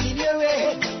head, in your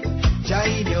head. Jah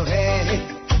in your head.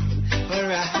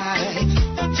 Alright.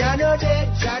 Jano Dead,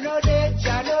 Jano Dead,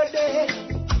 Jano Dead,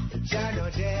 Jano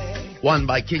Dead. One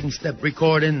by King Step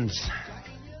Recordings.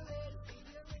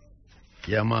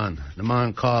 Yeah, man. The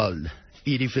man called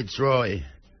Edie Fitzroy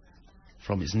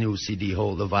from his new CD,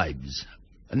 Hold the Vibes.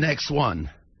 The next one,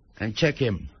 and check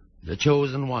him, The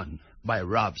Chosen One by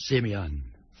Rob Simeon.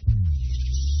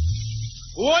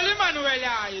 Holy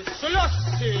Manuel,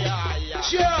 Selassie,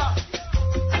 Sure.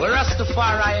 Well,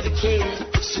 Rastafari the king,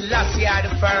 Selassie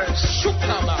the first.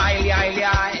 Highly, highly,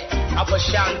 high. Up a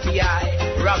shanty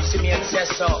eye, Roxy me and says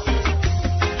so.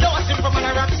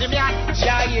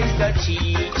 Jah is the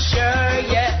teacher,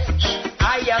 yes,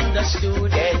 I am the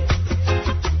student.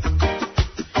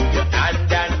 Your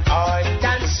hand and heart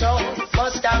and soul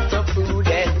must have the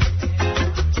prudence.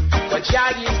 But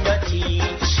Jah is the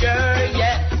teacher,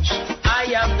 yes, I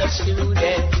am the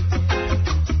student.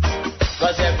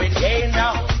 Cause every day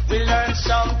now we learn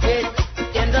something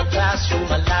in the classroom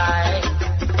alive.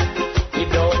 We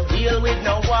don't deal with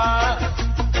no war,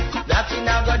 nothing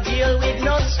I gonna deal with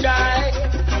no strife.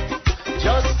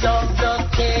 Just love the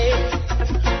king,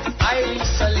 Haile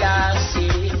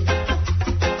Selassie.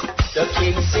 The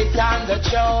king sit on the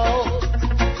throne,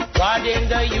 guarding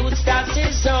the youth that's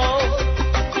his own.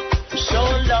 Show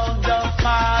love the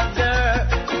Father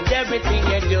in everything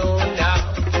you do now.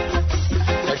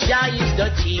 The Jah is the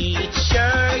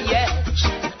teacher, yes,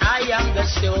 I am the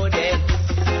student.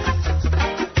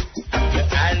 Your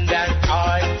hand and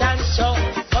heart and soul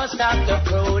must have the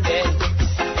prudence.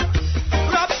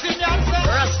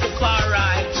 Rastafari,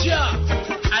 Jah,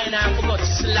 I forgot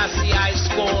Selassie I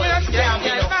score. Selassie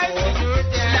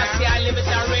I live it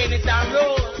and reign it and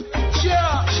rule.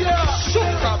 Jah,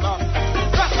 Suprama.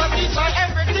 Rasta teach I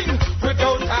everything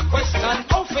without a question.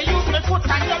 How for use me foot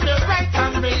and on the right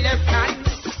and me left hand.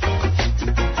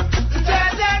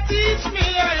 Jah teach me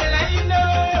all I know.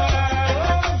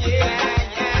 Yeah.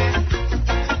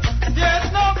 There's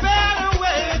no better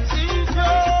way to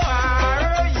go.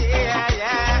 Yeah.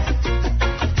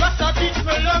 Rasta teach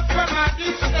me love from a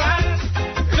distance.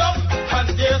 Love and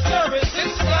there's no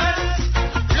resistance.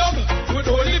 Love would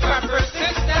only be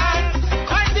persistence.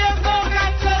 And there's no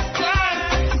God to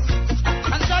stand.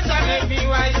 And Jah made me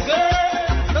wiser.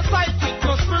 The psychic,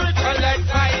 no spiritual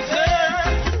advisor.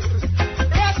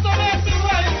 Rasta made me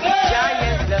wiser. Jah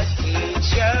is the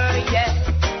teacher, yeah,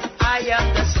 I am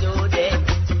the student.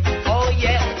 Oh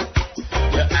yeah,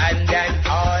 your hand and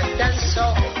heart and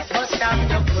soul must have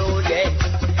the prudence.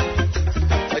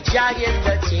 But Jah is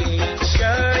the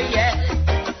teacher, yeah,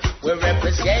 we're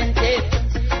representing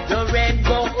the red,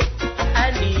 gold,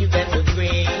 and even the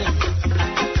green.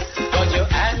 On your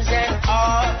hands and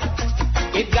heart,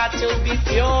 it got to be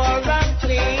pure and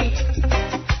clean.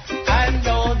 I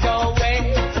know the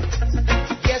way,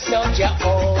 yes, oh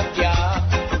Jehovah.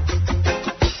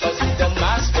 Cause he's the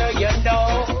master, you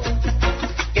know.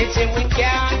 It's him we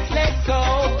can't let go.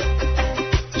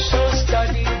 So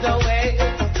study the way,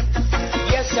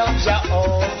 yes, oh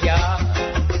Jehovah.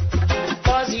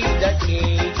 Cause he's the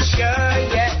teacher,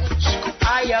 yes,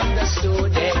 I am the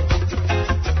student.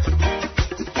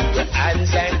 Your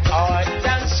hands and heart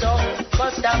and soul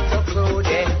must have the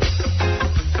prudence.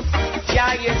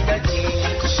 Jah is the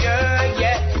teacher,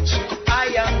 yes, I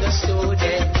am the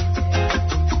student.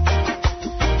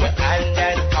 Your hand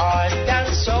and heart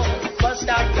and soul must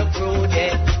have the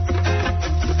prudence.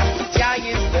 Jah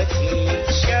is the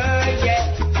teacher, yes.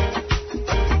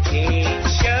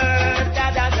 Teacher,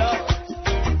 da-da-da.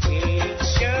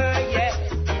 Teacher, yes.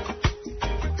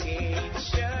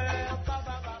 Teacher,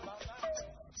 ba-ba-ba-ba.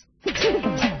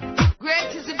 Great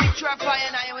is the victory of fire,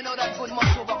 and I know that good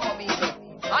must overcome evil.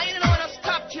 I ain't know to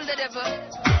stop kill the devil.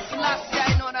 Last day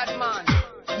I know that man.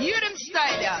 Hear them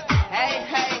style there. Hey.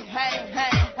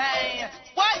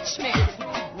 Watch me.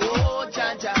 Whoa,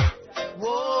 Jaja.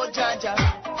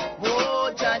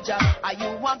 Are you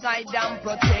a guide and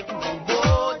protect me?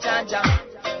 Whoa, Jaja.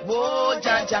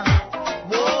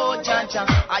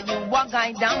 Are you a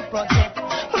guide and protect?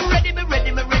 Ready.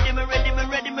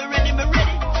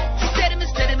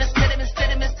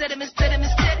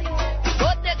 Steady.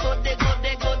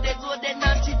 Go there,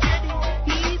 naughty Teddy.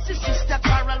 Easy, Sister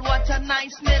Carol, what a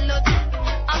nice melody.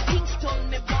 A Kingston,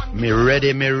 me born. Me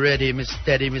ready, me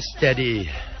steady.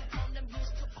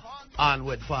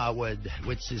 Onward, forward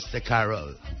with Sister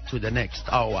Carol to the next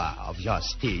hour of your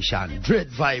station.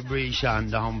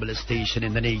 Dreadvibration, the humblest station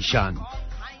in the nation.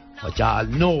 But y'all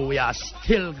know we are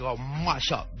still gonna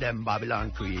mash up them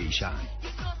Babylon creation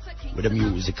with a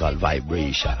musical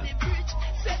vibration.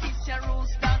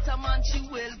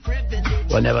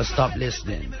 We'll never stop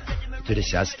listening to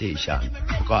this your station,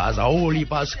 because a whole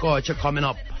heap of scorcher coming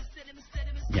up.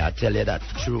 Yeah, I tell you that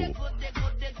true.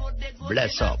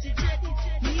 Bless up.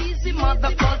 Easy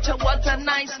mother culture, what a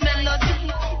nice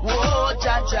melody. Whoa,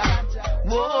 Jaja.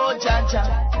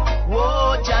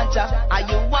 Are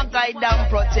you a guide and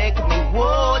protect me?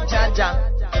 Whoa, Jaja.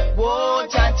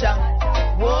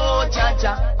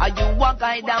 Are you a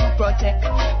guide and protect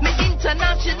me?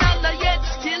 International, yet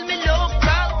still me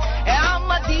local. I'm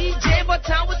a DJ, but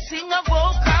I would sing a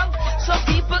vocal. Some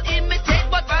people imitate,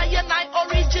 but I and I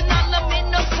original. I mean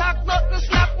no talk, nothing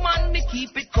slack, man. Me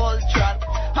keep it cultural.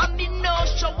 I mean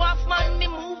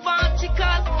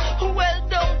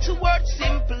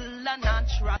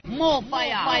More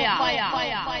fire.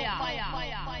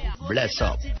 Bless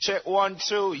up. Check 1,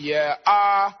 2, yeah,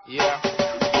 yeah.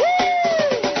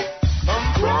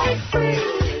 Break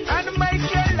free and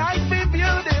make your life be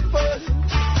beautiful.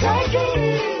 Take it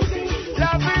easy.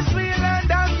 Love is real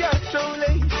and I'm yours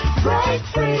truly. Break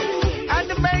free and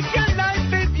make your life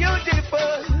be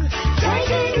beautiful. Take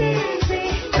it easy.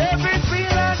 Love is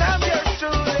real and I'm yours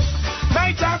truly.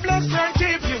 May God bless and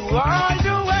keep you all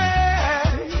the way.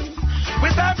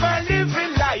 Without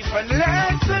living life and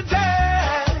learn today.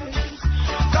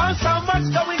 There's so much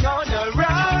going on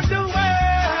around the world.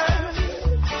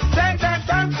 Take that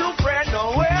time to pray,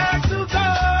 nowhere to go.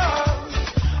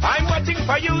 I'm waiting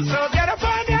for you, so get up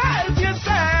and help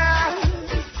yourself.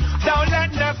 Don't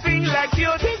let nothing like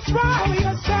you destroy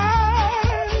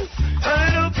yourself.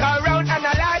 Look around,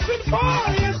 analyze it for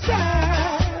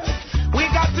yourself. We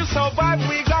got to survive,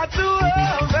 we got to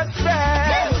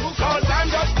overstand. Cause I'm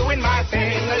just doing my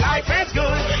thing, life is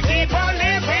good. Keep on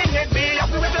living it, be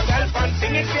happy with yourself and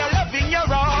sing it. If you're loving your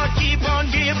heart, keep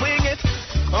on giving it.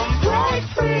 Break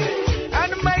free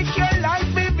and make your life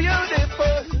be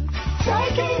beautiful.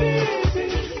 Take it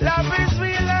easy. Love is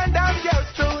real and I'm yours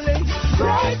truly.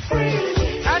 Break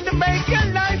free and make your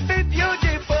life be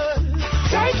beautiful.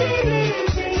 Take it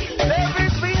easy. Love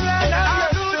is real and I'm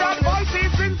yours truly. That voice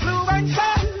is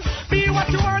influential. Be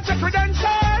what you want, your credential.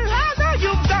 I know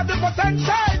you've got the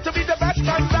potential to be the best,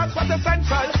 and that's what's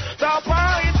essential. The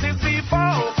point is be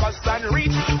focused and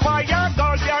reach for your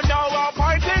goals. You're now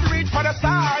appointed, reach for the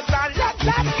stars and let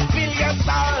that fill your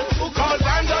soul. Cause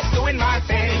I'm just doing my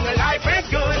thing, life is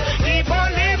good. Keep on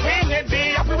living it,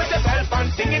 be happy with yourself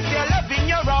and sing it. You're loving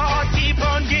your heart, keep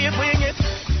on giving it.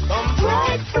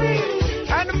 Break free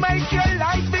and make your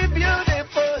life be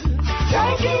beautiful.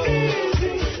 Take it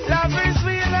easy. Love is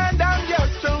real and I'm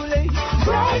yours truly.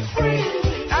 Break free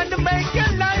and make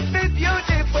your life be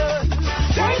beautiful.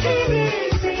 Take it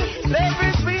easy. Love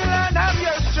is real and I'm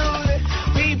yours truly.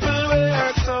 People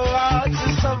work so hard to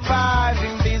survive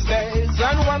in these days,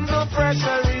 and when the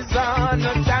pressure is on,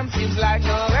 no time seems like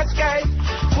no escape.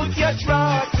 Put your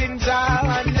trust in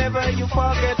Jah and never you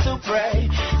forget to pray.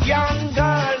 Young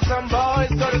girls and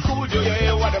boys go to school, do you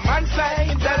hear what the man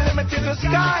say? The limit is the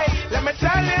sky. Let me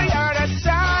tell you, you're a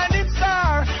shining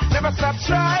star. Never stop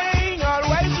trying,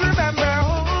 always remember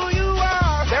who you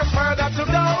are. There's further to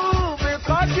go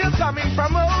because you're coming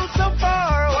from oh so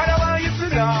far. What I want you to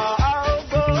know,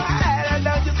 go ahead and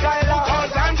don't just sky low.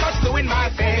 Cause I'm just doing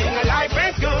my thing, life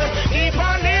is good. Keep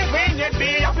on living it, be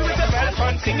happy with yourself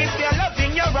and sing it. You're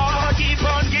loving your heart, keep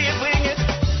on giving it.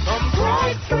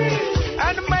 Break free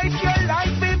and make your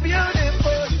life be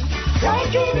beautiful.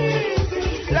 Take it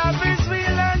easy. Love is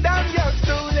real and I'm yours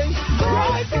truly.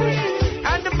 Break free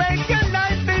and make your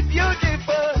life be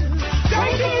beautiful.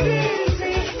 Take it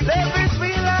easy. Love is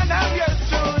real and I'm yours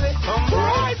truly.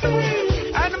 Break free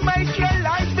and make your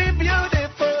life be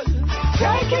beautiful.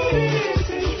 Take it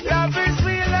easy. Love is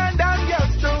real and I'm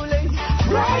yours truly.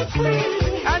 Break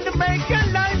free and make your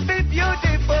life be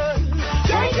beautiful.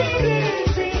 Take it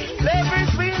easy. Love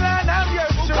is real and I'm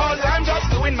yours truly. Cause I'm just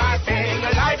doing my thing,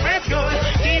 life is good.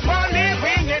 Keep on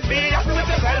living it, be happy with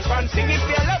yourself and sing it.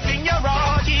 You're loving your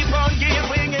heart, keep on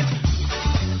giving it.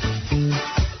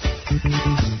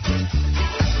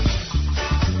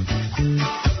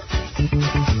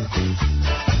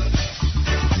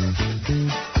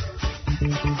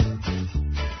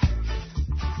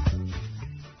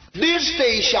 This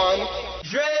station,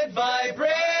 Dread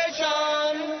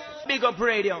Vibration. Big up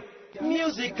radio.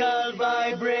 Musical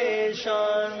vibration.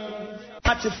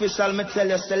 Artificial, me tell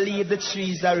you, to leave the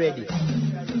trees already.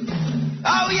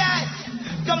 Oh yes,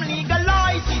 come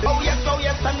legalize it. Oh yes,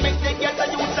 and make the ghetto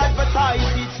youth advertise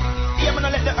it. Yeah, man,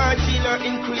 let the earth healer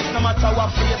increase no matter what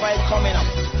flavor is coming up.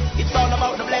 It's all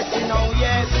about the blessing, oh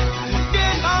yes.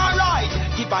 Then alright,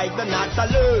 divide the not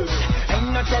alert.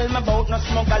 Ain't no tell me about no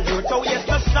smoke alert. Oh yes,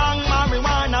 the strong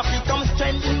marijuana become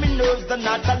strengthen me nerves, the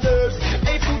not alert.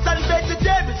 Hey, fruits and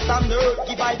vegetables from the earth.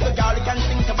 Divide the garlic and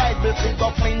sing the Bible, pick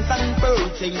up mints and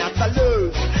birds. Ain't not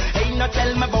alert. Ain't no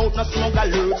tell me about no smoke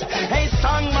alert. Hey,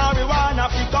 strong marijuana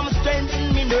become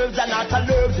strengthen me nerves and not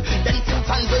alert. Then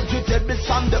fruits and vegetables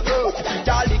from the earth.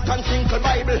 Garlic and sing the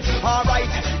Bible.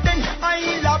 Alright, then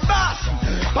I love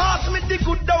pass me the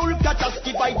good old catches.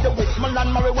 Divide the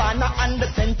Westmoreland marijuana and the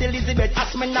St. Elizabeth.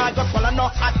 As me nah go swallow no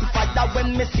artificer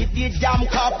when me see the jam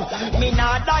cup. Me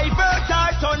nah divert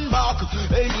or turn back.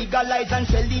 Legalize and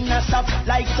sell in a shop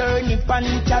like turnip and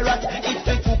carrot. It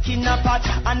will cook in a pot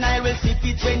and I will sip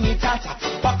it when it hot.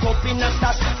 Pack up in a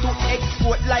stash to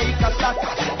export like a stock.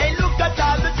 Hey, look at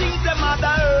all the things the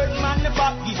mother earth man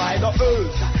back. Divide the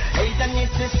earth. Hey, then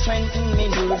it's the strength in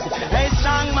me nerves. Hey,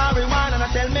 strong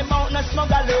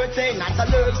smug alert, hey, not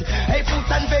alert. Hey,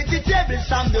 fruits and vegetables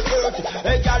from the earth.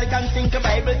 Hey, girl, you can think the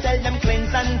Bible, tell them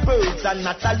cleanse and purge and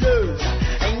not alert.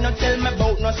 Ain't no tell me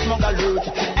about no smug alert.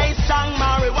 Hey, strong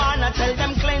marijuana, tell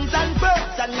them cleanse and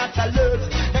purge and not alert.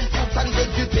 Then fruits and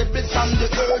vegetables from the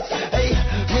earth. Hey,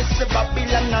 Mr.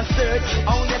 Babylon a search.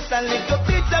 Oh yes, a little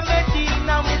bit of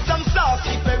Medina with some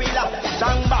saucy perilla.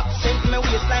 Strong back, sent me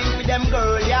waistline with them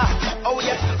girl, yeah. Oh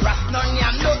yes, rap none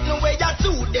yam, don't know where you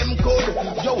do them good.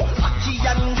 Yo, Aki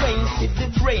and Wayne, sit the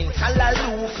brain,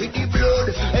 Kalaloo, with the blood.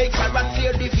 Hey, carrot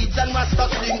clear the feet and Rasta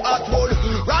sling hot wood.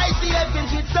 Rise the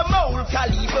heavens with some old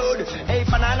caliber. Hey,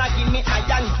 banana give me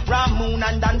iron, Ramoon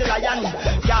and Dandelion.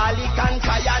 Garlic and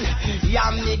cayenne,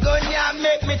 yam me gun, yam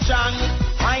make me strong.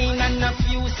 Wine and a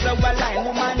few sour lime,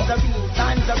 woman's a real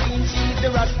tangerine, she's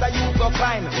the Rasta you go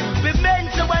climb. We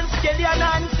meant to one skeleton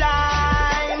on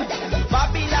time.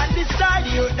 Babylon decide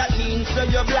you, that means so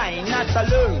you're blind, not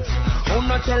alert. Oh,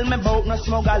 no tell me about no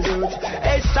smug alert.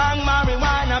 Hey, strong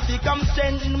marijuana, become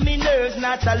sending me nerves,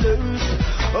 not alert.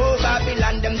 Oh,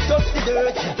 Babylon, them touch the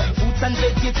dirt. Fruits and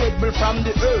vegetables from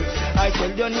the earth. I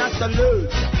tell you not alert.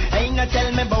 Ain't no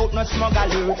tell me about no smug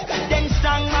alert. Then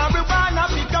strong marijuana,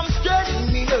 become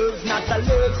sending me nerves, not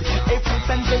alert. Hey,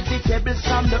 fruits and vegetables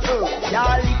from the earth.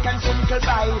 Y'all can simple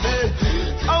Bible.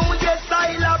 Oh, yes,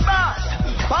 I love us.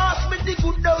 Pass me the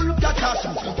good old cash.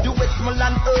 Do it small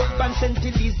and urban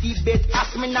sentilis the bed.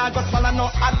 Ask me now go swallow no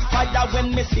hot fire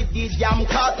when me see the jam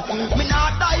cut. Me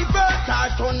not divert or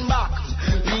turn back.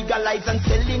 Legalize and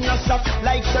selling us up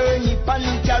like turnip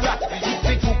and carrot. If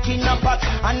we cook in a pot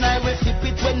and I will sip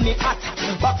it when me hot.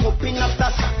 Back up in a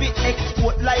stash, we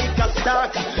export like a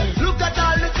stock. Look at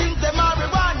all the things them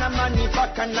marijuana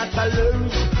manufacture not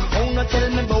alert. Oh no tell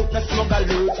me about the smug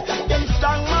alert. Them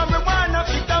strong marijuana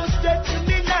become steady.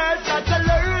 Not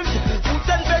alert. Fruits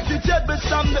and vegetables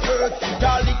from the earth.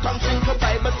 Garlic comes in the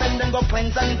Bible, send them go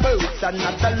cleanse and purge and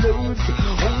not alert.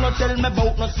 Oh no tell me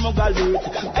about no smug alert.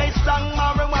 Hey, strong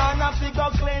marijuana, we go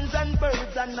cleanse and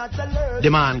purge and not alert. The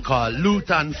man called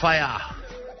Lutan Fire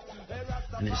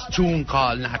and his tune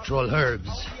called Natural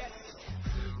Herbs.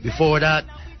 Before that,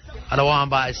 I the one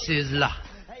by Sizzla,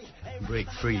 Break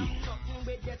Free.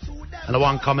 And the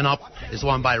one coming up is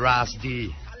one by Ras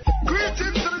D. Greetings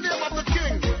to the name of the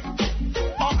King,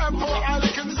 our Emperor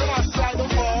Anakin Selassie the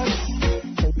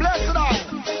First. Blessed art,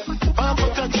 our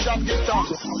protection give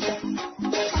thanks.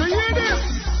 So hear this.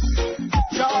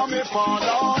 Jah me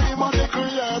Father, him a the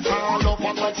Creator. Love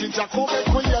and my teacher, come make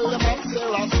we yell him and say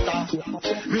Rasta.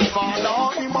 Me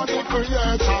Father, him a the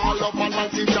Creator. Love and my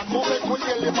teacher, come make we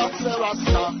yell him and say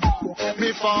Rasta.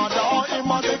 Me Father,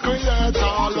 him a the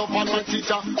Creator. Love and my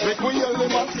teacher, make we yell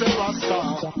him and say Rasta.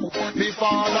 Me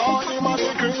Father, him a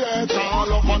the Creator.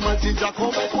 Love and my teacher,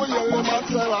 come make we yell him and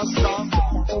say Rasta.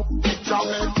 Jah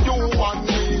make you and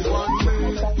me,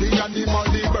 the animal,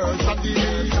 the birds and the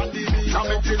bees. Jah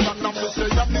make the land and the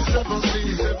sea and the seven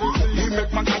seas. He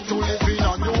make man to live in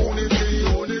a unity.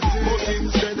 But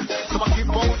instead, some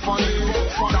keep on funny.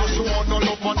 That's why no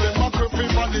love and them a creepy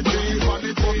vanity. But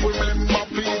remember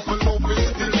people love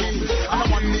is the lead. And I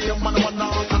want name and I want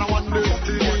art and I want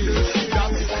destiny.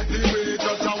 That's the way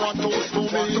that I want us to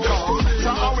be.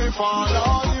 Jah we Father,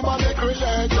 him a the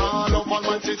Creator. Love and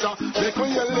my teacher, make we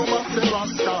yell him and say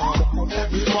Rasta.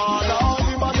 Me Father,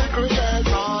 him a the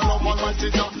Creator. Love and my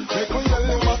teacher, make we yell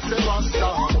him and say Rasta.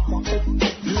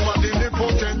 Him a the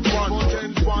omnipotent one.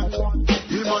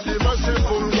 Him a the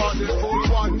merciful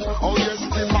one. Oh yes,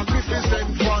 the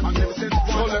magnificent one.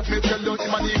 So let me tell you,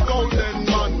 him a the golden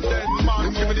man.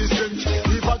 Him give me the strength,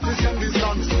 he practice in the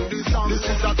songs. This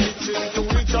is a teaching to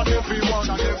each and everyone.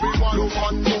 No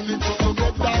man no need to go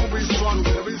down with strong.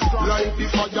 Like the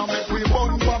fire make we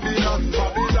burn Babylon.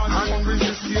 And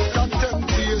resist your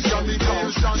temptation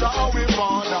because Jah we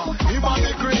Father, him a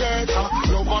the Creator.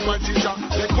 Love and my teacher,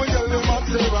 make we yell him and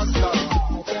say Rasta.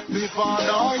 Me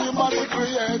Father, him a the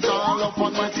Creator. Love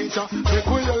and my teacher, make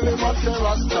we yell him and say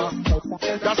Rasta.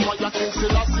 That's why I think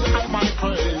Selassie I man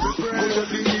praise. Go to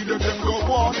the leader, them go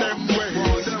on them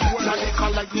ways.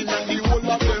 Radical lightning and the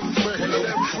whole of them free.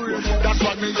 That's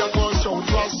why me a go shout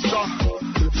Rasta.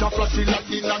 Jah flashy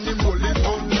lightning and the holy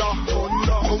thunder.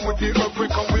 Come with the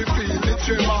earthquake and we feel the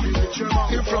tremor.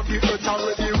 In front of the earth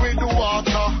already with the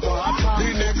water. The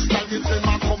next time it's them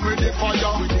a come with the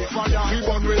fire. We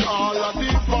burn with all of the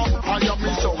vampire.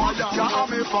 Me show Jah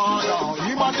me Father,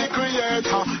 him a the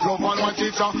Creator. Love and my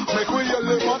teacher, make we yell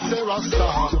him and say Rasta.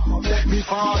 Me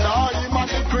Father, him a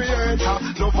the Creator.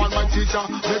 Love and my teacher,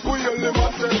 make we yell him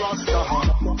and say Rasta.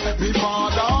 Me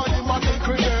Father, him a the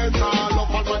Creator.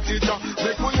 Love and my teacher,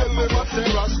 make we yell him and say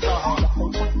Rasta.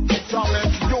 Jah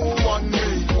make you and me,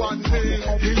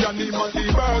 the animal, the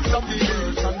birds of the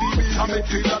earth and the beast. And me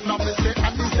feel and me say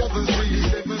and the seven seas.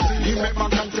 He make man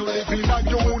can to live in a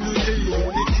unity.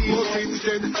 But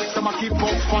instead, some a keep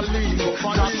up falling.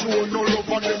 Not show no love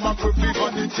and them a prefer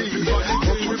vanity. But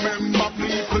remember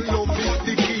people love is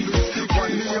the key.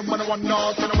 One name and one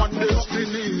north and one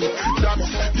destiny. That's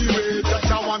the way that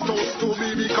I want us to be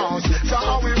because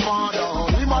Jah we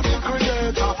Father, Him a the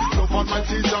Creator. Love and my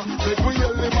teacher, make we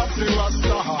yell Him a say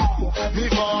Rasta. Me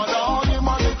Father, Him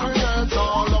a the Creator.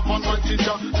 Love and my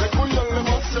teacher, make we yell Him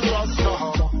a say Rasta.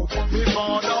 Me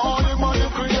Father, Him a the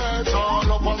Creator.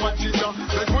 Love and my teacher,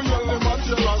 make we yell Him a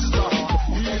say Rasta.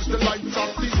 He is the light of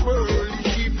this world.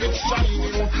 He keep it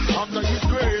shining under His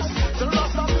grace. So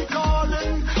Rasta be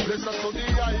calling. Blessed to the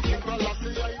eye, keep a lot the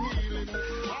eye healing.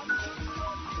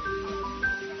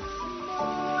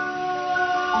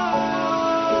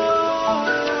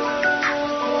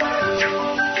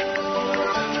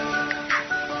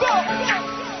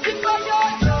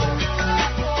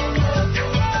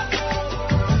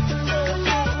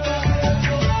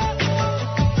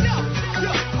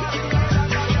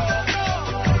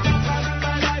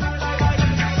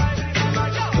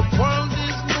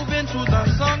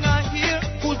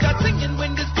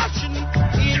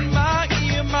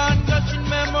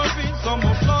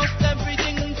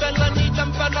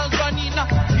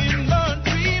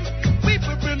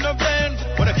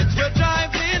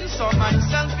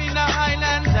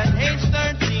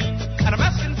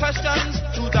 Questions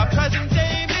to the present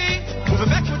day me. Moving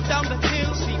backward down the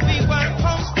hill, see we were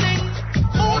coasting.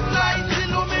 Moonlight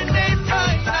illuminate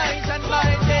my night and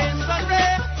my days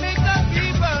sunray. Make the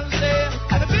people say,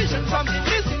 and a vision from the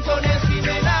missing, so they see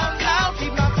me loud, loud.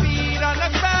 Keep my feet on the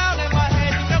ground and my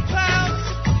head in the clouds.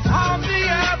 I'm the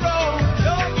arrow,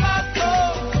 don't let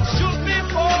go. Shoot me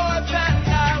forward and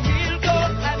I will go.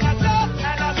 And I go,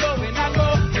 and I go, and I go.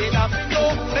 Get up and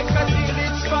go, make a deal,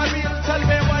 it's for real. Tell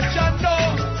me what you know.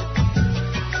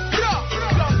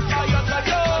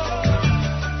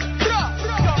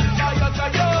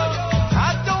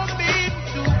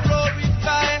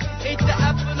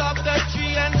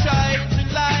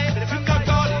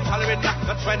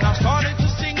 When I started to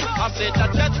sing, I said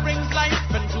that death brings life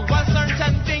into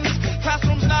certain things.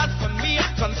 Classroom's not for me,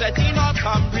 sunset in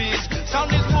autumn breeze.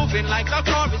 Sound is moving like a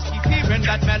chorus, keep hearing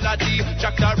that melody.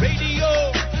 Jack the radio,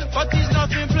 but there's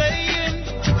nothing playing.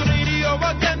 Check the radio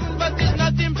again, but there's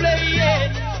nothing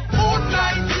playing.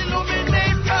 Moonlight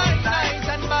illuminate my night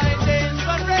and my days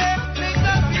sunray. Make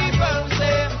the people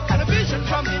say, and a vision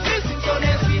from the missing, so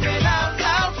they see me loud,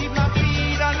 loud. Keep my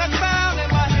feet on the ground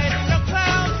and my head in the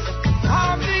clouds.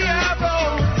 I'm the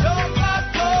arrow, don't let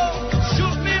go.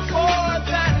 Shoot me forward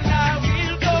and I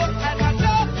will go. And I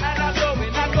go, and I go,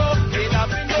 and I go. Get up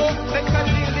and go. Make a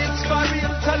deal, it's for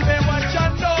real. Tell me what you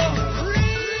know.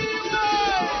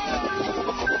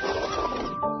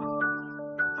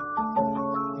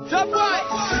 The boy.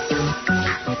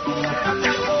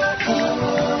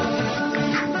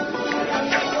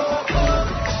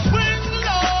 Swing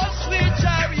low, sweet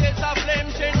chariots of flame,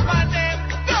 change my name.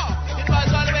 Go. It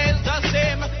was always the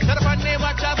same. Set up a name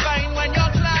what you find when you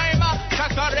climb.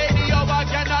 Check the radio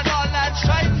again and all that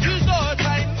shine. Use no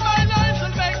time. My lines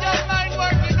will make your mind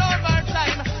working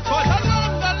overtime. But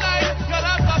along the line, you'll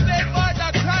have to pay for the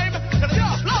crime. Gonna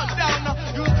just slow down.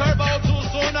 You curve out too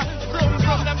soon. Vroom,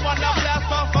 vroom, them wanna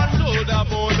blast off onto the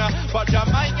moon. But you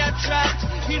might get trapped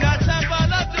in a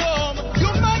temple of doom.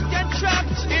 You might get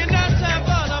trapped in a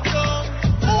temple of doom.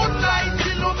 Moonlight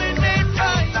illuminate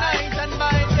my night and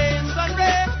my days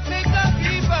sunray. Make the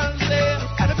people say,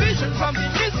 and a vision from the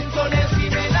missing, so they see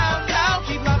me loud, loud.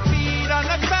 Keep my feet on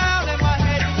the ground and my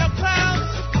head in the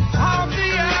clouds. I'm the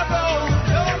arrow,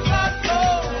 don't let go.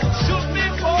 Shoot me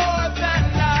forward and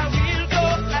I will go.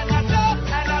 And I go,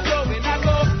 and I go, and I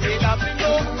go. Get up and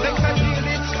go, make a deal,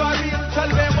 it's for real. Tell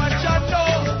me what you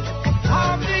know.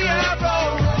 I'm the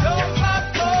arrow, don't let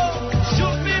go.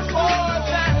 Shoot me forward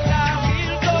and I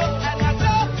will go. And I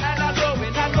go, and I go,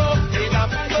 and I go. Get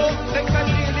up and go, make a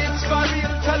deal, it's for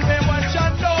real. Tell me what you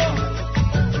know.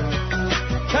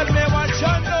 Tell me what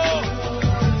you know.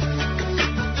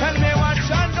 Tell me what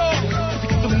you know.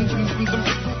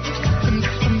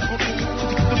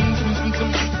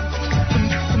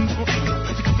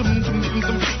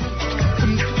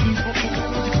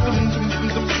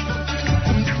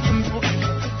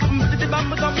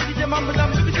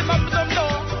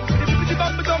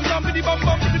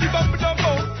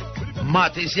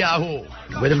 Martis Yahoo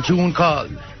with a tune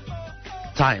called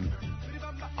Time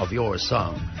of Your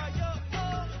Song.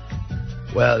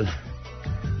 Well,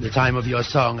 the time of your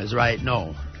song is right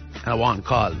now, and I want to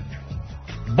call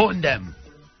Bun Them,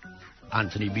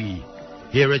 Anthony B,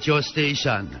 here at your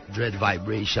station,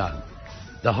 Dreadvibration.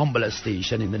 the humblest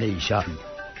station in the nation.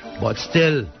 But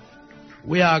still,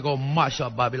 we are going to mash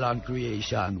up Babylon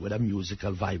creation with a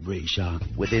musical vibration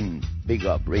within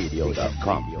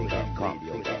BigUpRadio.com.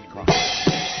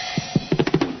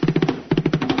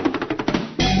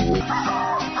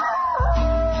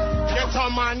 Get a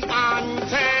man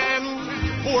anthem,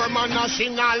 poor man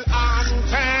national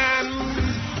anthem.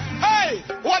 Hey,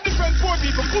 what different poor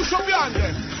people push up behind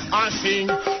them and sing,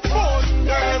 burn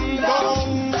them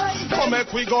down. Come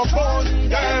make we go burn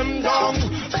them down.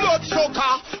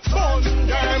 Bloodsucker, burn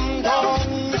them down.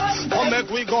 Come make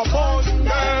we go burn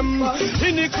them.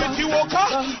 Iniquity worker,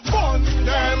 burn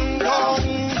them down.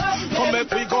 Come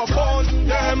make we go burn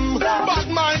them. Bad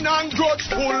mind and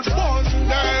grudgeful, burn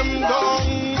them down.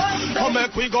 Come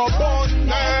make we go burn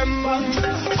them.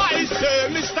 I say,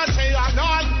 Mr.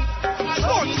 Tayanan,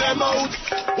 burn them out.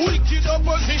 Wicked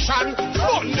opposition,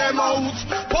 burn them out.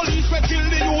 Police will kill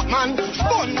the youth man,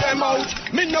 burn them out.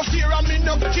 Me no fear and me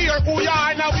no care who you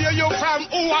are and where you from.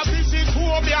 Who a visit, who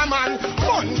a be a man,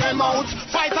 burn them out.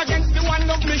 Fight against the one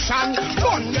of mission,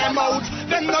 burn them out.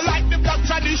 Them no like the black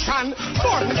tradition,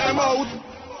 burn them out.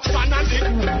 Stand and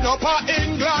it up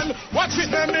England, watch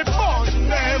it let me burn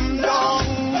them down.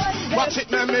 Watch it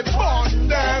let me burn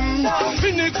them.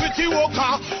 Iniquity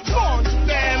worker, burn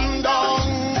them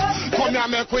down. Come here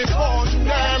make we burn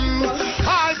them.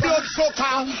 All blood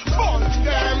sucker, burn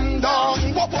them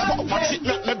down. Watch it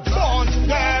let me burn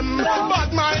them.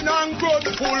 Bad mind and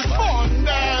grudgeful, burn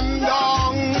them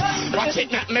down. Watch it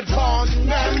let me burn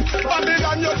them.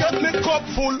 Babylon you get me cup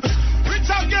full.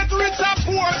 Richer get richer,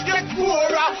 poor get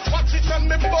poorer. Watch it when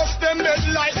me bust them head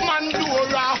like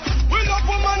Mandora. We love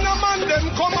woman a man,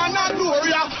 them come and adore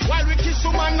ya. While we kiss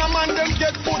woman a man, them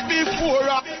get put before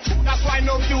ya. That's why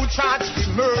no you charge the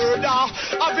murder.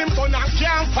 Having fun and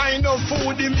can't find no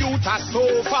food, him youth a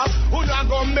sofa. Who not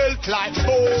gonna melt like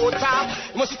butter.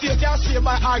 Must take your share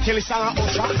by R. Kelly song and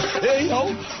Usher. Hey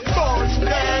yo, burn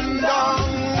them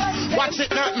down. Watch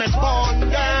it let me burn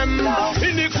them.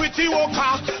 Iniquity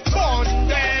worker, burn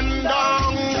them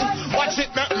down. Watch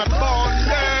it let me burn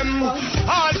them.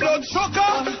 All blood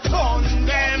sucker, burn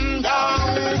them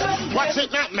down. Watch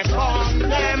it let me burn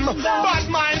them. Bad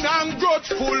mind and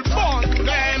grudgeful, burn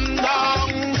them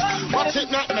down. Watch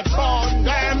it let me burn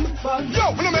them.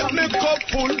 Yo, let me make me cup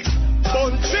full.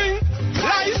 Bunching,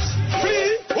 lights,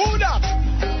 free, who that?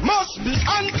 Must be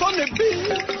Anthony B.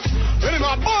 When him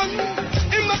a bun,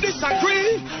 him not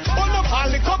disagree. Bun up all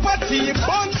the cup of tea,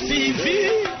 bun TV.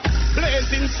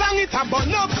 Blazing song it a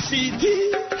bun up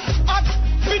CD. Hot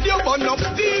video bun up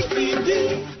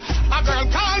DVD. A girl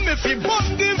call me fi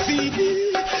bun the VD.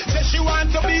 Say she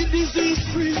want to be disease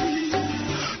free.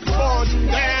 Burn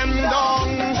them down.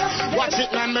 Watch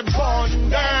it let me burn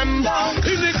them.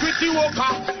 Iniquity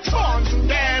worker, burn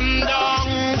them down.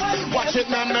 Watch it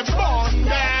let me burn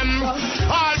them.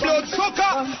 All blood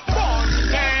sucker,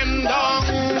 burn them down.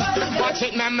 Watch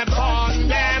it let me burn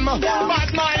them.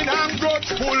 Bad mind and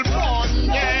grudgeful, burn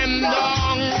them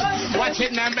down. Watch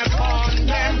it let me burn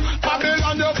them.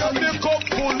 Babylon you got the cup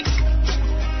full.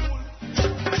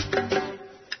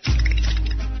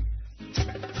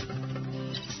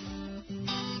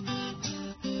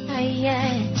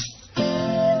 Yeah.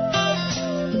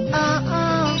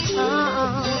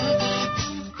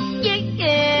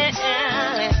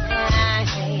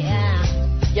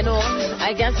 You know,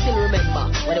 I can still remember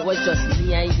when it was just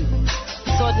me and you.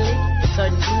 Suddenly, it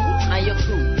turned you and your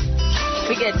crew.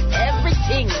 Forget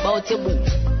everything about your boo.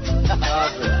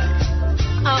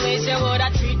 I wish you woulda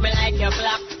treat me like your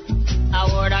black. I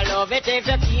woulda love it if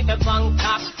you keep me bunked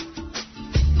up.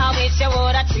 I wish you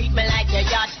woulda treat me like your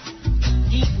yacht.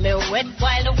 Keep me wet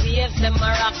while the waves them a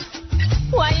rock.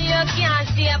 Why you can't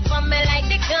stay for me like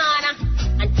the corner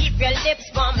and keep your lips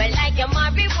for me like your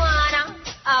marijuana?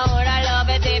 I woulda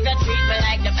love it if you treat me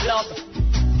like the club.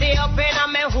 Stay up in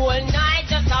on me whole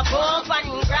night just a bump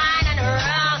and grind and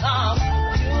rock.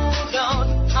 You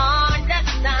don't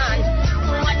understand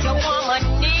what your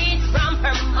woman needs from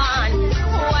her man.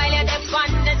 While you're there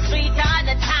on the street all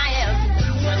the time,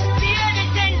 just feel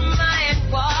it in my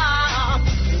walk.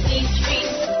 These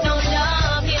streets don't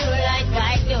love you like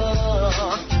I do.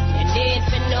 You need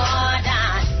to know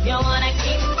that you wanna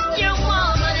keep your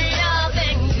woman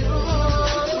loving you.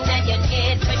 That you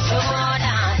need to show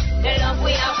that the love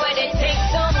we have when it takes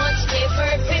so much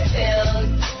effort to build.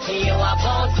 You are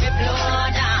bound to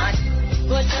blow that.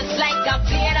 But just like a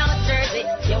paid out jersey,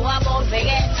 you are bound to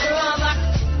get over.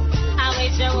 I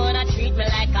wish you woulda treat me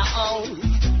like a own.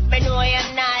 But know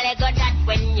you're not let go that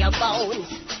when you bounce.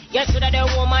 You shoulda the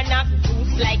woman of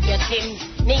boots like your Tim.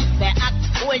 Needs to act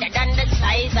older than the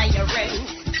size of your rims.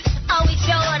 I wish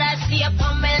you woulda stay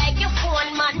upon me like your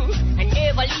phone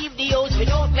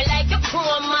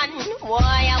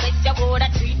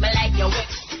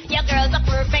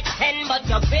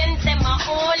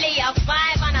only a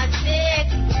 5 and a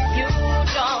 6. You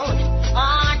don't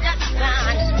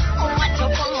understand what a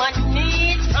woman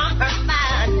needs from her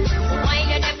man. Why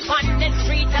you live on the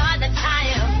street all the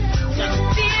time? Just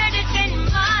fear this in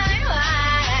my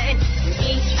mind.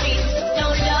 These streets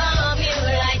don't love you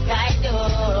like I do.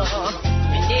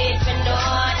 You need to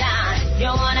know that you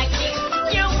wanna keep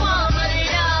your woman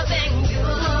loving you.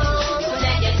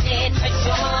 Then you need to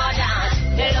show that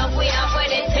the love we have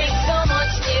when it takes so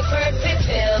much effort to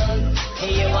build.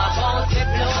 You are bound to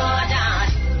blow that.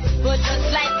 But just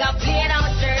like a played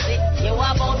out jersey, you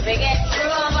are bound to get through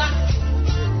over.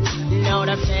 Now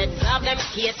the feds have them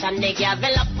case and they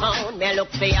gavel a pound. Me look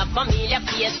for your familiar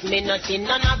face, me not see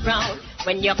none around.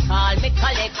 When you call me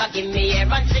collector, give me a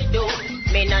run to do.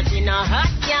 Me not see no hot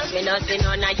girl, me not see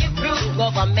none of your crew.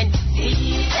 Government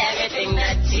sees everything,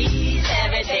 that sees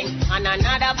everything. And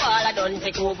another ball I don't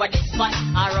take over this spot.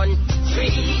 I run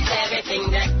trees,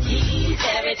 everything that sees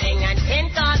everything. And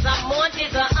 10 cars a month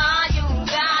is all you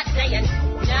got saying.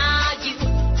 Now you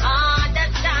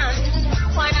understand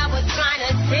what I was trying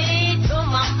to say to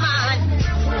my man.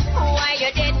 Why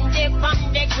you didn't take from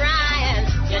the grind?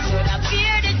 You should have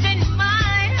feared it in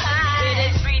my eyes. With the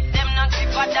street, them not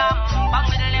give a damn. Bang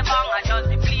with the bang, I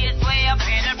just the place where you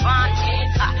feel the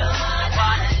panties.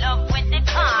 Fall in love with the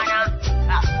corner.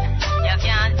 You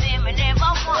can't see me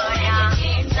never want ya.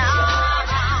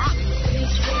 Nah.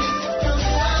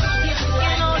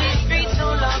 You know the streets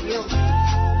don't love you.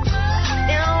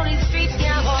 You know the streets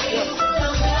can't hug you.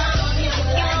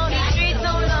 You know the streets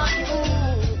don't love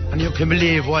you. And you can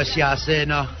believe what she has said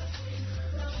now.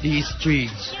 These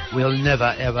streets will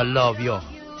never ever love you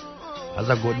as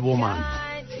a good woman.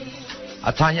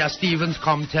 Tanya Stevens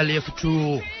come tell you for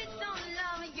true.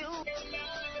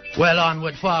 Well,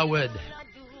 onward, forward.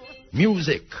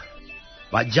 Music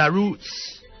by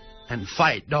Roots and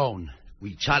Fight Down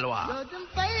with Chalwa. Let them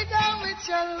fight down with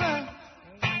Chalwa.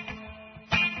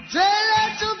 Jailer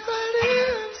to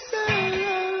police,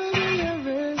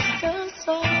 arrest us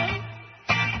all.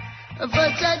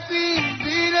 But that green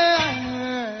beater,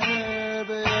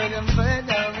 but let them fight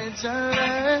down with Chalwa.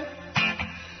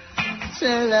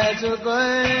 Jailer to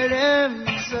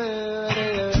police,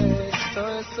 arrest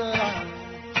us all.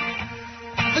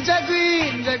 Jack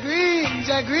green, Jack green,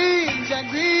 Jack green,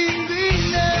 Jack green,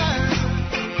 green.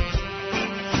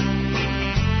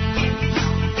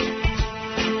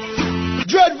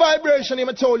 Dreadvibration, him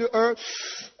I told you, Earth.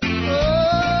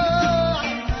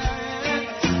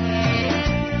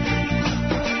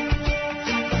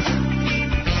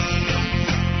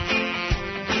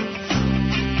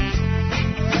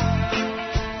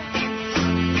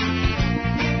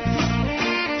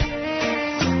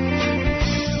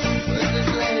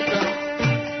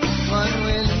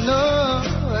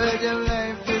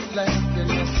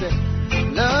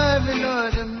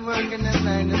 Working at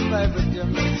 9 to 5 with your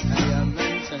mates, I am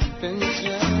mentioned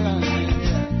pension.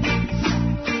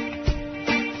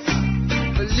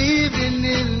 Believing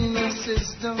in the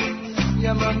system,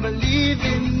 yeah, man,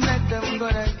 believing that I'm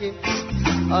gonna get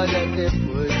all that they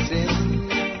put in.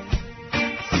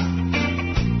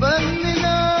 But me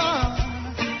know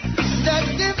that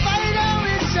they fight out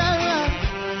with each other.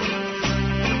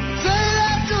 So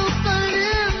that to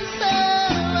believe, so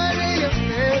what are you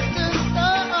afraid to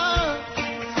start?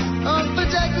 Oh, but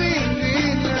that green,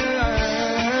 green,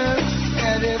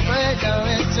 yeah, they fight out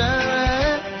with each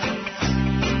other.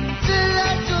 So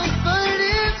that to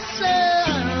believe, so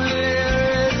what are you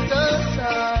afraid to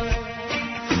start?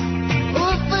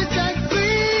 Oh, but that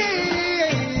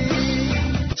green.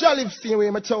 JahLive stay away,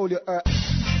 I told you,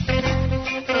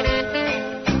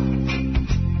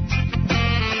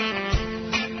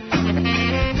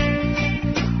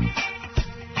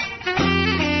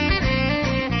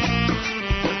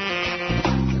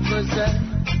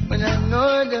 When I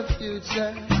know the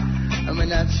future, and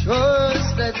when I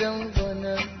trust that I'm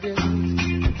gonna get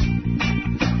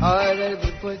all that we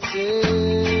put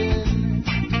in.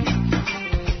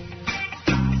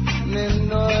 Me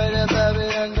know the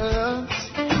Babylon corrupts,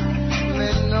 me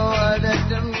know all that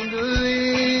them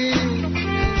doing.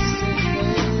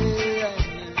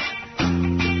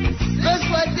 That's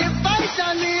what they fight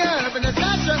on the earth, and the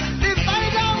Sasha, they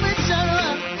fight on with each other.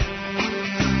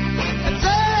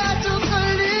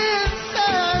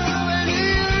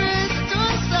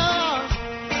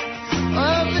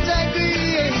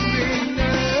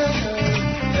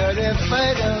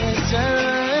 Fight on each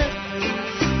other,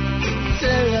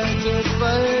 tell them to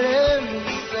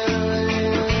follow.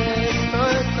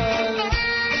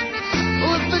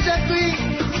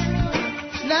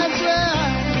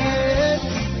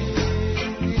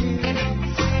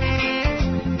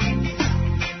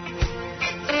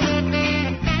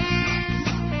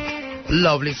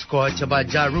 lovely scorch about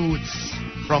Jah Roots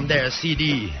from their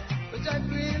CD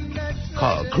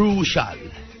called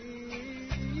Crucial.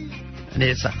 And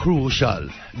it's a crucial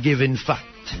given fact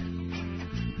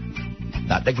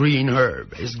that the green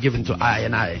herb is given to I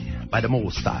and I by the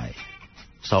Most High.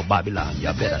 So Babylon, you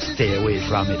better stay away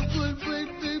from it.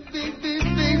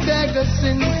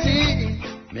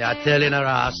 Me I tell you,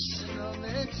 Ras.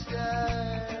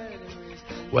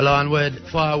 Well, onward,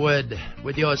 forward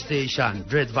with your station,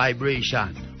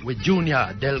 Dreadvibration, with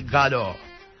Junior Delgado,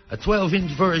 a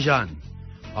 12-inch version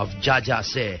of Jaja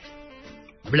Say.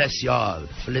 Bless you all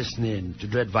for listening to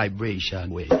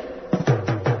Dreadvibration.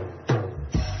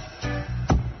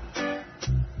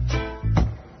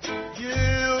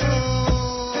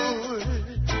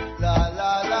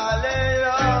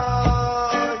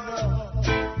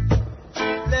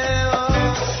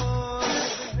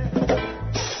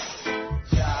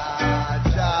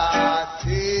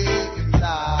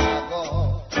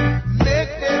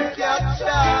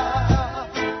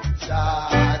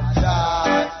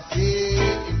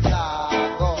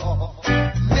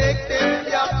 Make them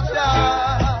capture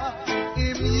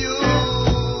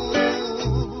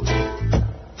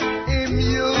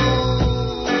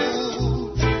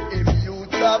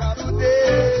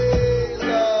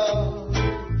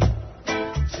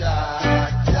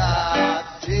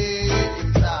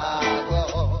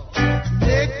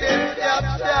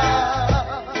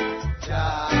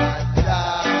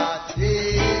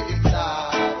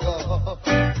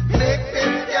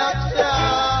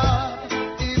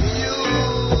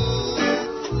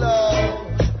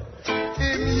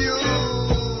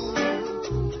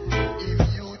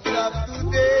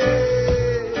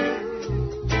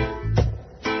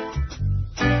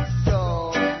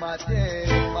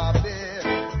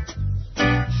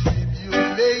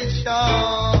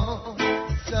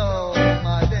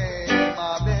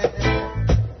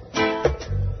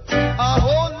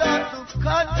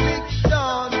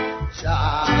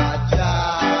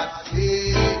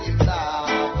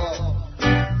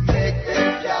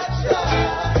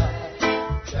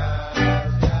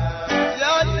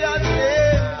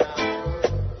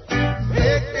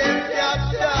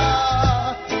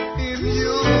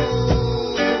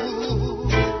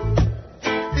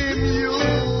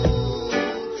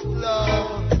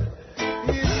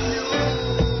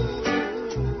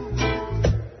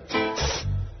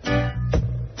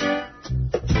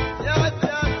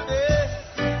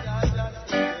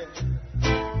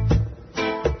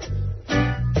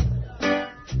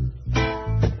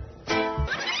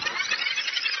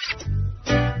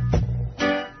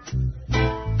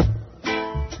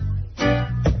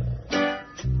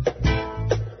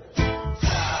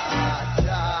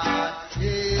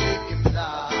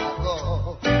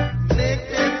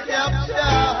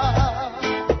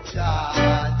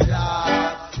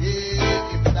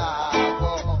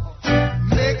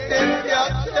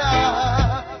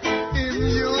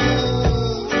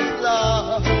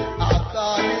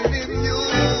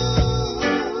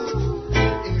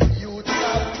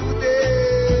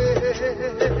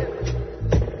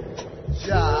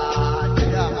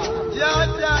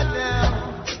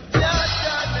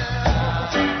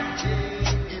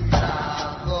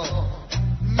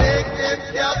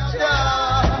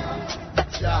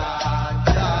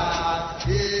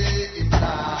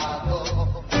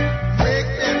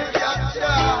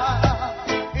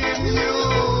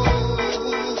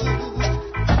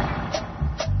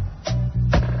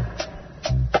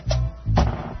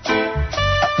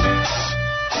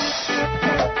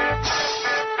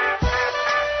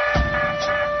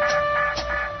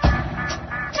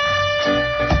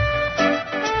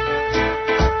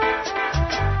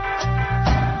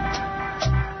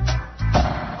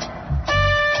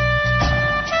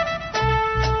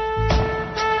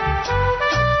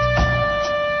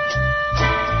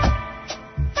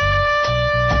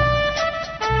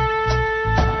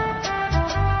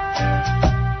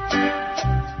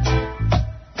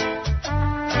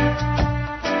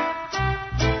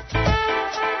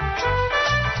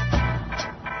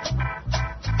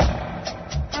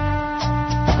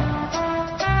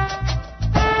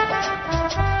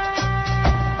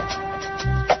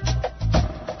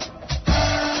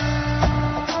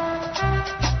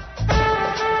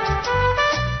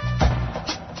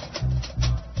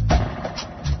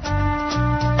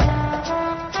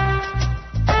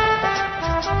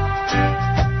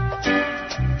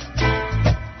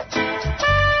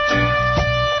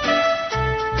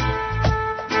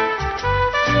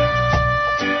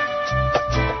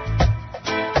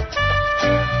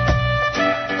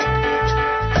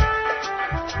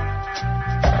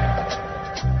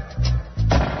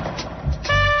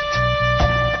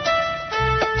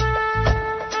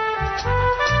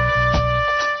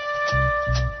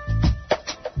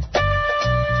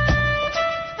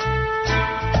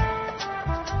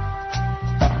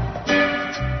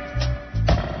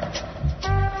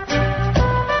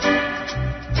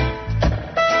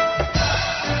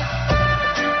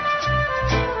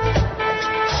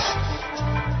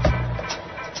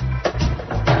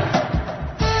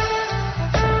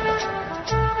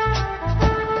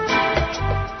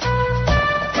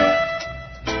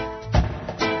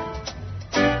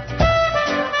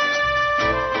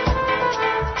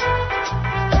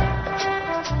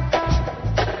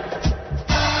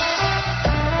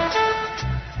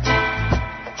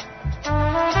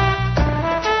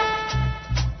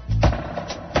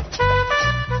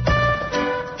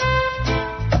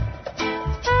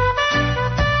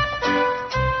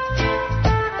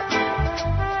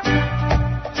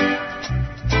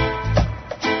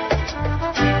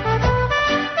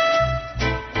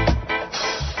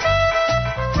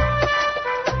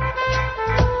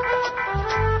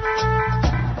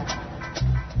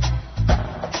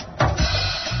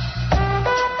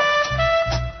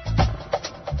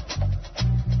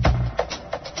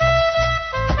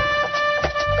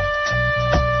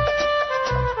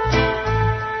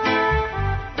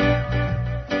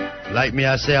Like me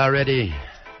I say already,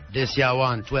 this year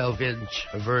one 12-inch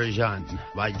version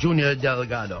by Junior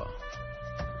Delgado.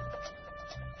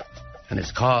 And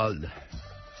it's called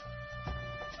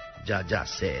Jah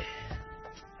Say.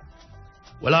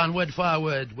 Well, onward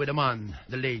forward with the man,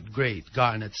 the late great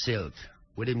Garnet Silk,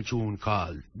 with him tune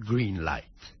called Green Light.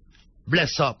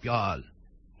 Bless up y'all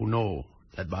who know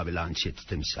that Babylon shits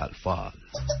himself fall.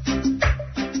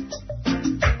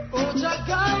 Oh, Jah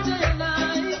guide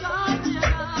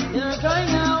you're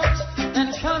going out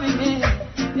and coming in.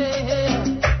 Yeah.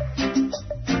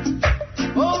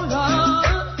 Oh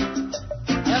Lord,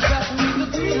 I've got to read the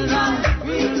green light,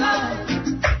 green light.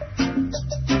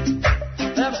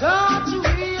 I've got to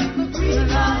read the green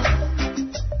light.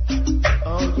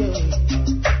 Oh yeah.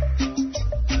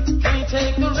 Can't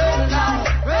take the red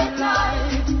light, red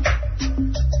light.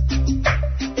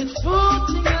 It's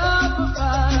putting up a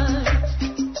fight.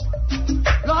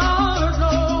 Lord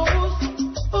knows.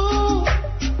 Ooh,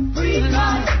 green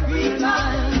light, green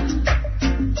light.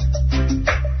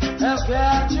 I've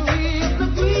got to read the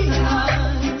green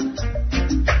light.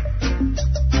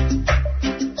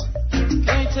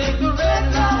 Can't take the red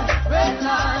light, red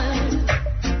light.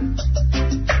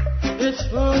 It's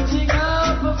putting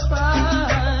up a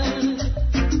fight.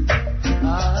 I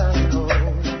know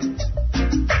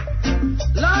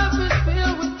life is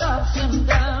filled with ups and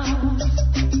downs.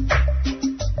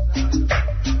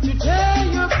 Today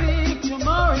you're big,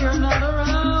 tomorrow you're not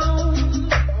around.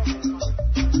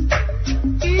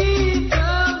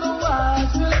 Even the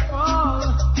wise will fall,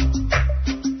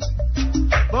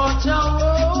 but I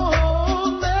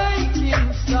won't make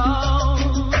him stall.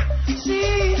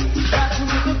 See, got to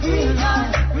read the green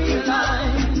light, green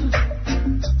light.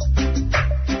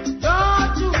 Got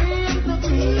to read the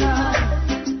green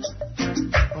light.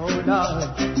 Oh Lord,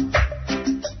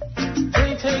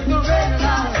 they take the red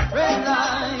light, red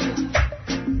light.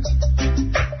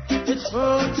 It's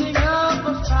putting up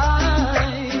a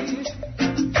fight,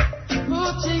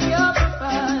 putting up a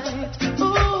fight.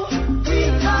 Ooh,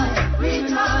 green light, green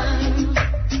light.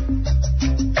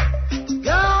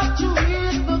 Got to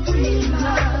read the green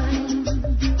light.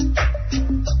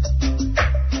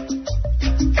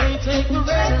 They take the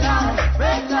red light,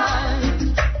 red light.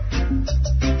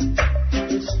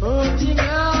 It's putting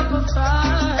up a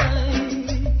fight.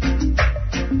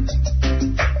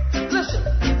 Listen,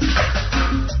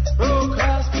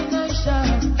 procrastination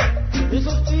is a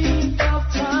thief of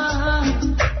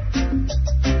time.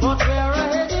 But we're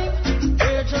heading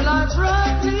where JahLive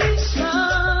brightly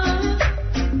shine.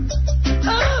 I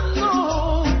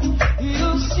know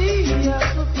you'll see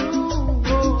us through.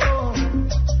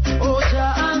 Oh,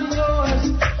 Jah, I'm yours,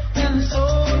 and so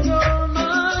you're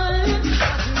mine.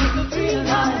 Got to read the green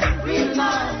light, green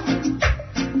light.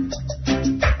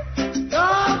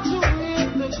 Got to read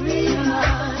the green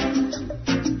light.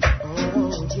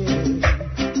 Oh, yeah.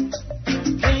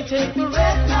 Can't take the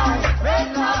red light,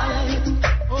 red light.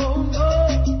 Oh, no,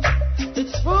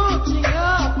 it's putting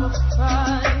up a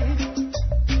fight.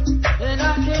 And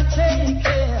I can't take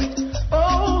it.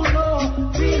 Oh,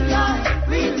 no, green light,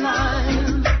 green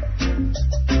light.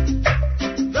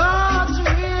 Got to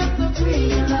read the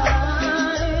green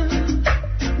light.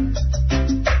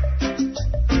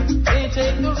 Can't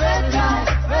take the red light,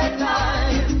 red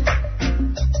light.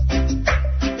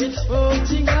 It's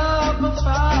putting up a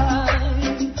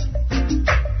fight.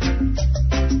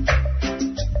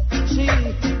 See,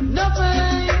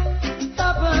 nothing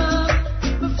happened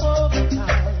before the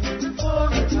time,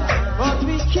 but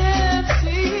we can't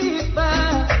see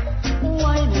back.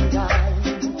 Wine and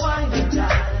dine, wine and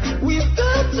dine. We've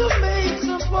got to make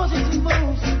some positive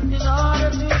moves in order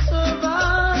to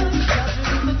survive. Got to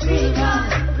read the green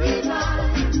light, green light.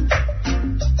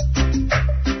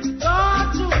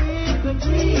 Got to read the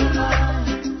green light.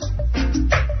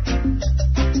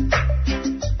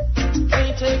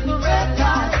 Can't take the red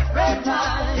light, red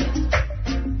light.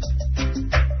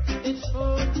 It's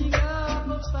putting up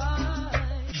a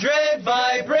fight.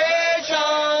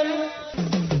 Dreadvibration.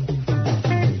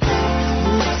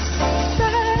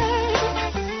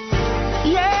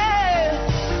 Yeah.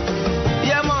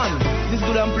 Yeah, man. This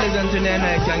good and pleasant and then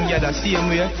I can get the same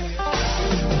way.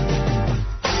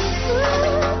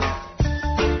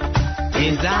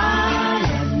 Is I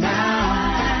and I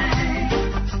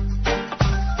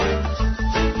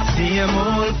same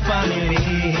old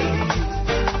family.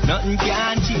 Nothing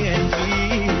can change me.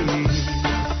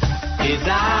 Is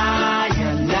I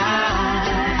and I.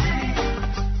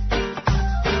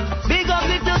 Big up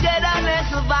the togetherness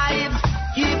vibe,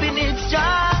 keeping it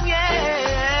strong,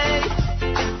 yeah.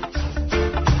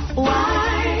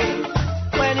 Why?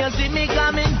 When you see me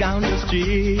coming down the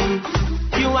street,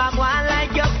 you have one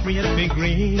like you're free. wait me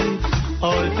greet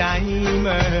old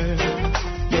timer.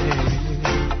 Yeah.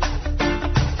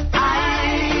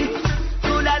 I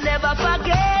could I never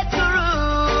forget the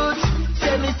roots.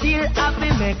 Say me still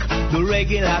happy make the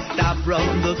regular stop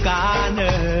round the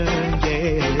corner.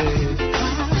 Yeah.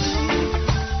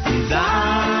 Is I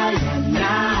and I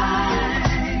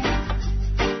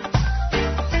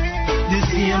the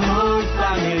same old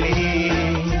family.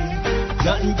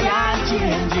 Nothing can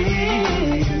change it.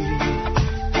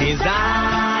 Is I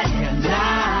and I.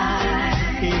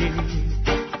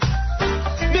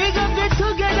 Big up the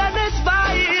togetherness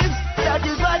vibes. That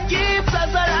is what keeps us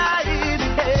alive.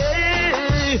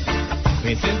 Hey.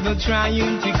 We says no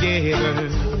trying together.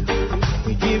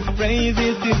 We give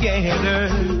praises together.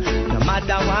 No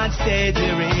matter what stage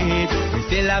we're in, we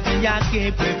still have to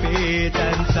keep our faith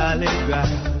and solid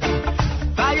ground.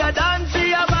 Fire don't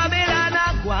see a Babylon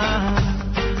one.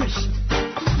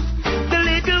 The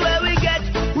little where we get,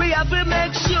 we have to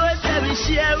make sure that we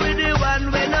share with the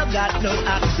one we no got no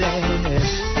access.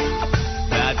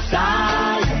 That's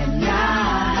I and I.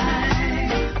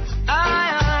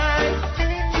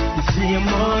 The same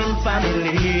old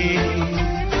family.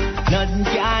 Nothing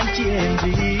can change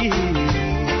it.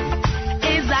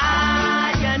 Is I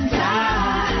and I.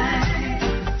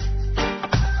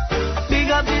 Big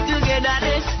up the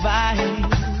togetherness vibes.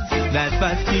 That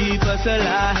must keep us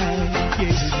alive.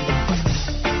 Yeah.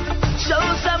 Show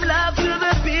some love to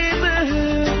the people.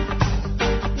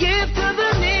 Give to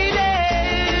the needy.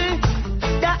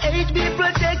 The age be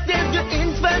protected, the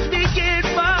infants be cared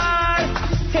for.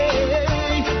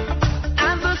 Hey,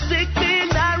 and the sick be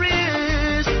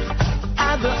nourished,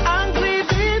 and the hungry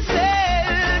be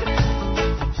fed.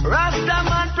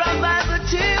 Rastaman provide the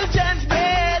children's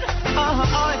bread.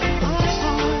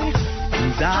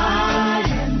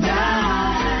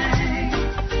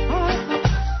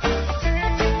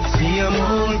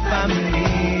 Family,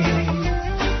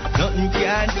 nothing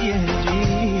can change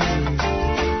it.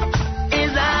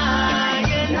 Is I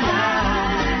and I.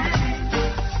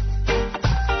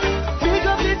 Big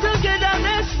up the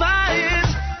togetherness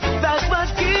vibes. That's what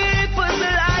keeps us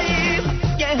alive.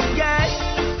 Yeah, yeah.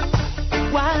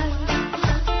 Why?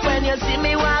 When you see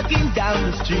me walking down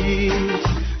the street,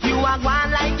 you are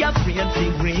one like your friends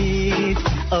in great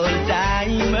old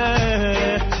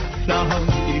timer. No,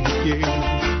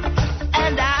 yeah.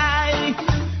 And I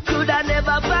could I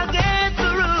never forget the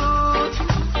roots.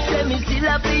 Say me still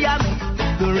a be a me,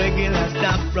 the regular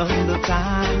stop from the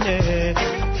corner.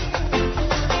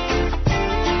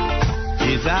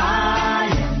 Is I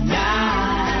and I.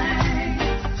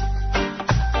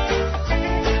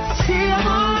 Same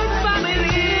old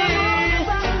family.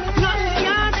 Nothing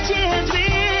can change me.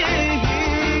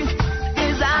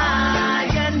 Is I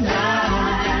and I.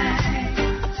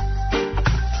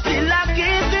 Still I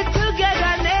give it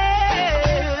togetherness.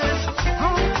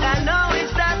 I know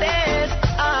it's the best.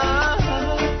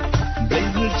 Bless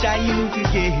me, child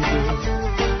together.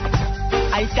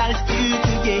 I shall still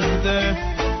together.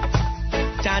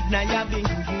 Chant Naya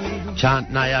Bingi. Chant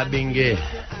Naya Bingi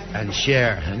and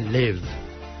share and live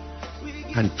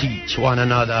and teach one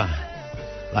another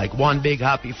like one big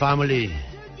happy family.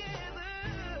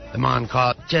 The man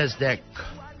called Chesdeck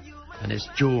and his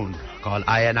tune called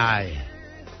I and I.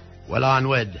 Well on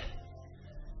with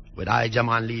I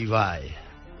Jaman Levi.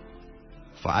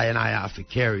 For I and I have to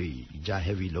carry Jah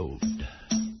heavy load.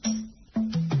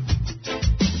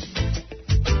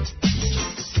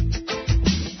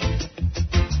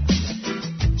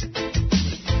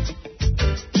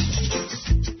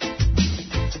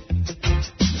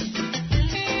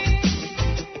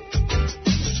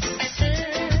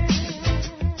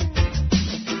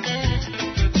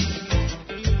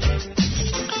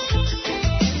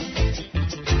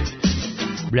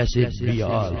 Blessed be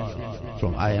all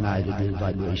from I and I, the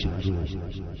Dreadvibration crew.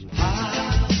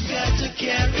 I've got to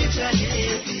carry the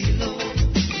heavy load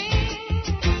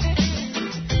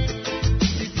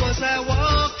because I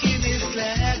walk in His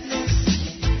gladness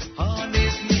on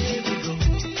His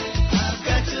merry-go-round. I've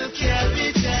got to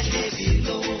carry the heavy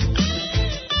load.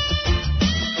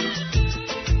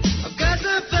 I've got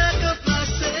to back up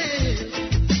myself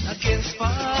against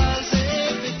false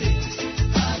evidence.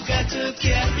 I've got to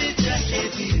carry the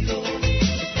heavy load.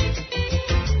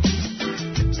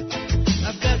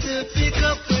 I've got to pick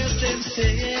up where them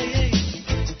say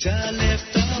Jah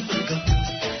left off and gone.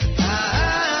 I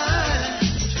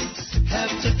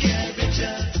have to carry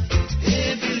Jah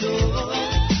heavy load.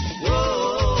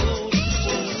 Whoa,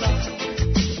 Lord.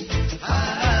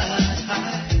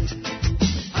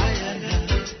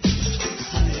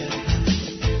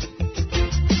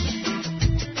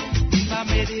 In my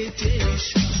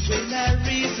meditation, when I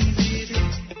reason with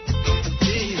it,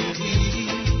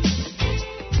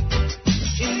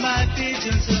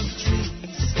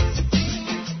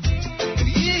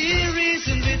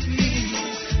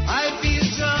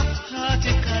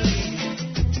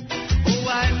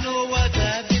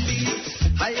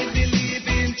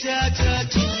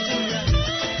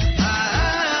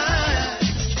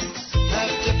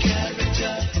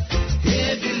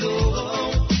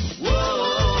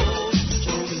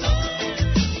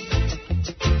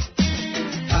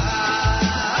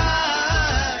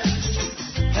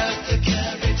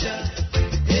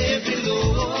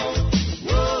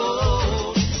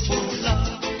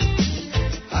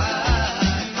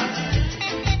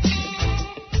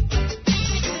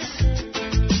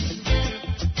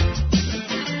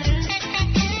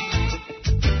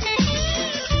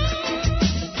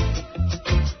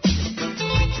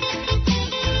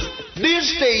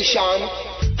 Dreadvibration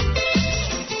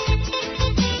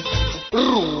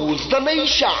rules the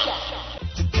nation.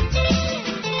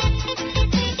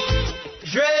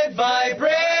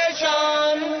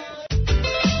 Dreadvibration,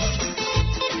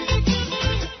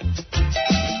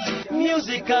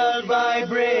 musical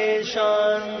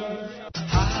vibration. I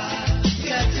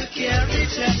got to carry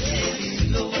just heavy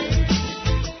load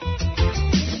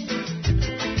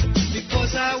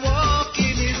because I walk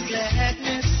in His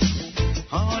gladness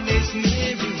on His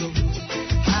merry road.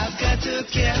 I've got to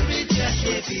carry just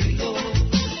heavy load.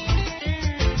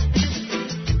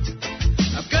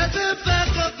 I've got to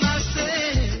back up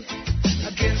myself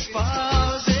against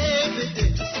false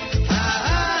evidence. I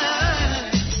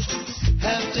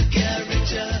have to carry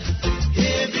just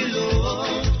heavy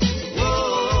load.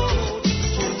 Whoa,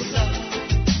 oh Lord.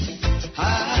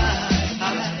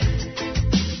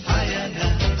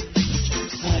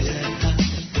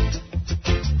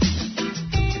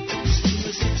 Still a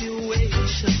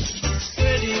situation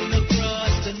spreading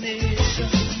across the nation.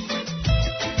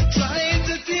 Trying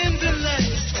to dim the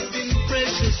light, being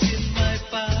precious in my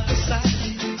father's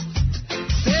sight.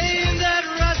 Saying that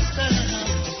Rasta,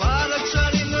 Father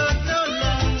trotting out no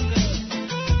longer.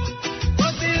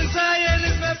 But in Zion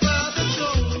is my father's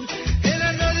throne, and I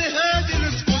know the hurting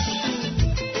is supposed to do.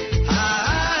 I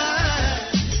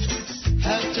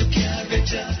have to carry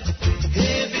just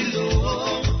heavy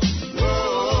load.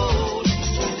 Whoa,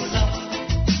 oh Lord.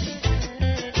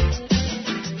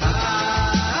 I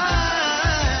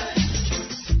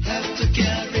have to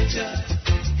carry just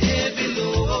heavy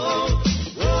load.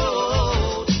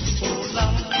 Whoa, oh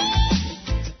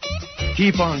Lord.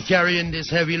 Keep on carrying this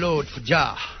heavy load for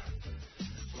Jah.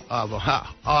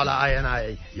 All I and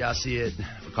I, you see it,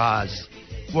 because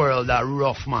world a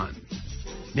rough, man.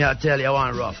 Me I tell you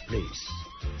one rough place.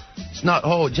 It's not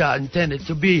how Jah intended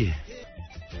to be.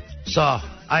 So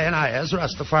I and I as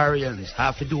Rastafarians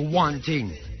have to do one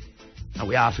thing, and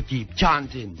we have to keep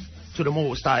chanting to the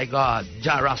Most High God,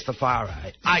 Jah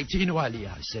Rastafari. I continually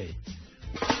I say.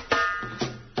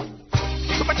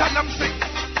 So much I'm sick.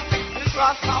 This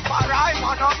Rastafari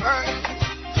man of earth.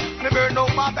 Me burn out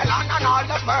Babylon and all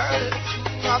the birds.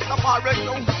 Rastafari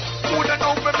know. Who they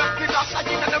know me make the last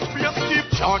again and the praise keep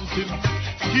chanting.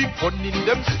 Keep running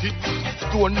them skin.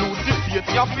 Don't lose the faith.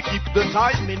 You have to keep the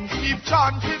timing. Keep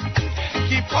chanting.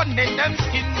 Keep running them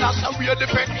skin. That's how we are the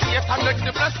benefit and let the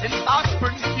blessings start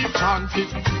spring. Keep chanting.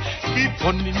 Keep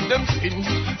running them skin.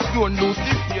 Don't lose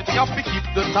the faith. You have to keep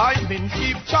the timing.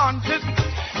 Keep chanting.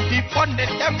 Keep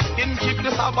running them skin. Keep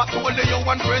the Sabbath holy. You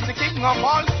and praise the King of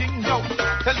all kings. Yo,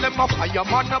 tell them a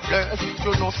fireman a bless.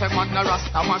 You know say man a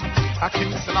Rasta man. A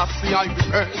King Selassie I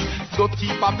reverse. Don't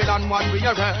keep Babylon one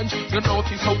rearrange. You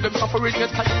notice how them suffering get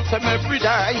tight them every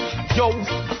day. Yo,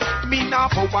 me now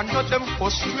for one of them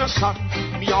frustration.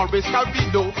 Me always carry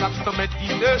low, that's the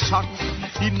meditation.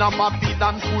 In a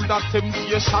Babylon full of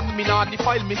temptation. Me now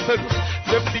defile myself.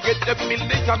 Them to get them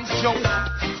millions, yo.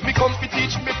 Me come to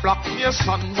teach me black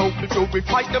nation. How to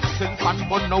glorify themselves and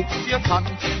burn out Satan.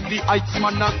 The heights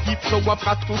man a keep, so I've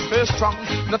got to stay strong.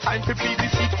 No time to be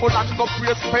deceitful and go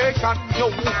praise pagan. Yo,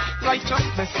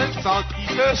 righteousness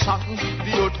exaltation.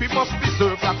 The earth we must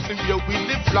preserve, that's the way we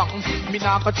live long. Me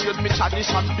now go change me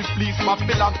tradition to please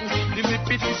Babylon. The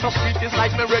liberty so sweet is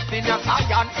like me red in a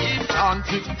Zion. Keep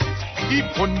chanting, keep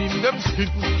running them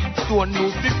skin. Don't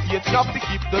lose the faith, you have to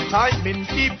keep the timing.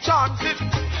 Keep chanting,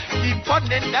 keep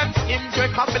running them skin.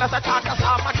 Break up as a chant as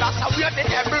a man, that's how we are the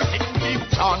everything. Keep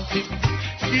chanting,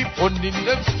 keep running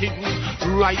them skin.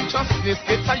 Righteousness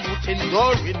get a youth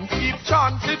enduring. Keep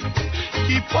chanting,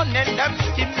 keep running them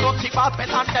skin. Don't keep up and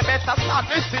the better start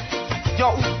listen.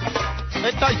 Yo,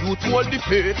 let the youth hold the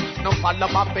faith. Now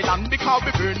follow Babylon because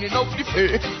we burning out the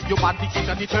faith. Your body in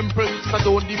the temple, so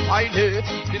don't defile it.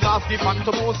 The last given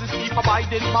to Moses, keep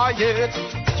abiding by it.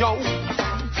 Yo,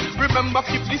 remember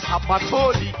keep this Sabbath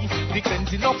holy. The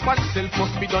cleansing of oneself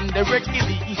must be done directly.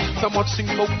 So much sing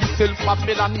about the self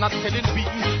Babylon not telling me.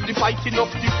 The fighting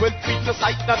of the wealth with the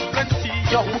sight that plenty.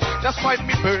 Yo, that's why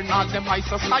me burn all them high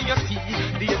society.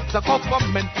 The heads of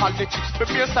government, politics,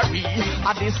 preparatory.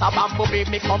 And this Sabbath may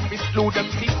me come be slew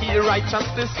them city.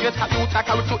 Righteousness get a youth that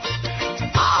carry to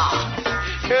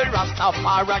Hey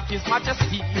Rastafari His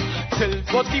Majesty. Tell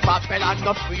God the Babylon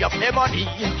not free of their money.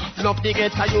 Love the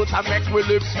get a youth and make we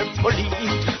live simply.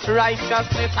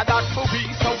 Righteousness and that for we,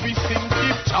 so we sing,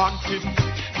 keep chanting.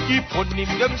 Keep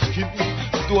running them skin.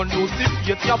 Don't lose the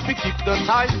faith, you have to keep the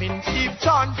timing. Keep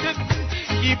chanting,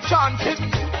 keep chanting.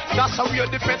 That's how we are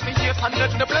defending it and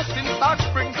let the blessings start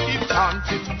spring. Keep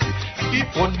chanting, keep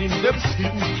running them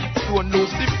skin. Don't lose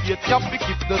the faith, you have to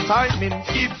keep the timing.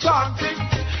 Keep chanting,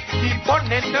 Keep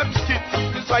burning them stick.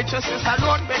 This righteousness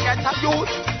alone they get a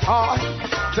youth.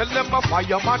 Tell them a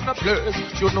fireman a blaze.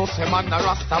 You know say man a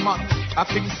Rasta man. A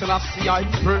King Selassie I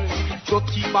pray. So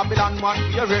keep Babylon one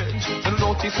we arrange. And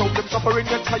notice how them suffering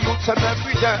get a youth them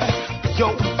every day.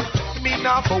 Yo, me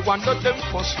now for one of them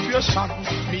frustration.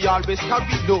 Me always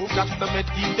carry love, that's the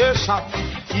meditation.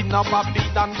 In a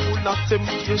Babylon full of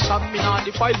temptation. Me now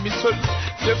defile myself.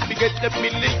 Let me get the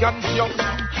millions young.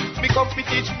 Me come to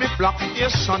teach me black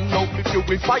nation. Now if you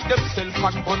will fight themselves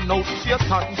and burn out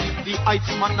Satan. The heights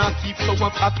man a keep so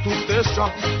I've got to stay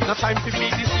strong. No time to be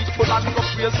deceitful and go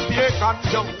praise pagan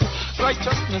young.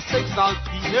 Righteousness exalt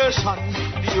the nation.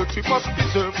 The earth we must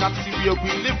preserve, that's the way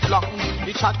we live long.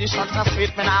 The tradition of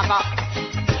faith me naga.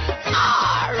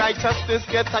 Righteousness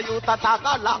get a youth attack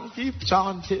along. Keep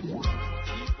chanting.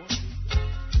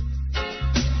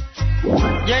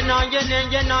 You know, get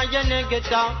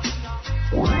up.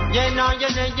 You know,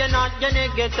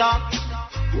 get up.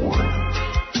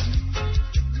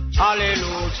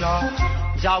 Hallelujah.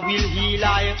 Jah will heal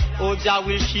I, oh Jah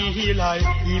will she heal I.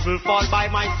 Evil fall by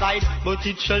my side, but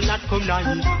it shall not come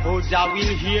nigh. Oh Jah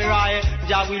will hear I,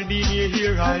 Jah will be near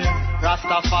here I.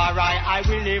 Rastafari I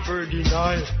will never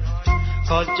deny.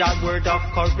 Cause Jah word of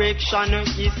correction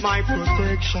is my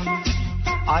protection.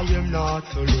 I am not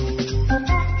alone.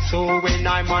 So when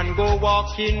I man go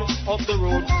walking up the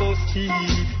road so steep,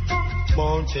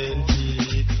 mountain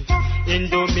peak, in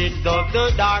the midst of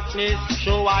the darkness,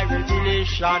 show I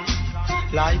revelation,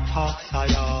 light of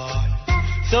Zion,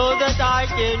 so that I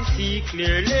can see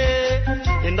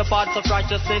clearly. In the paths of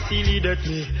righteousness He leadeth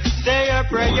me. Say your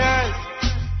prayers.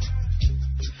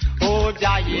 Oh,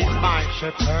 Jah is my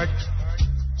shepherd.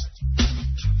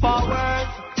 Forward.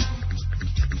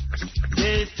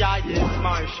 Yes, Jah is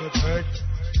my shepherd.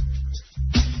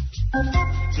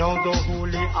 Now the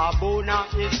holy Abuna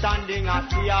is standing at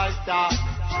the altar,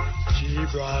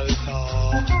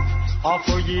 Gibraltar.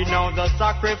 Offer ye now the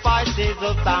sacrifices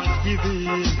of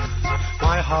thanksgiving.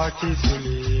 My heart is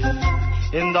willing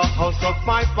in the house of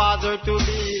my Father to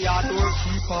be a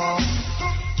doorkeeper,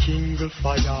 King of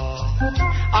fire.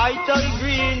 Ital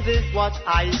greens is what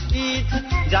I eat.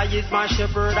 Jah is my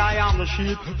shepherd, I am the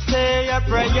sheep. Say your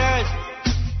prayers.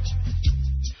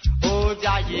 Oh,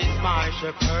 Jah is my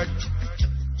shepherd.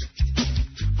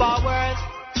 Forward.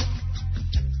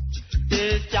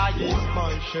 Yes, Jah is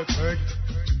my shepherd.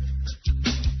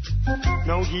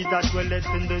 Now he that dwelleth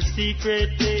in the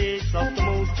secret place of the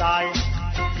Most High,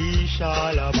 he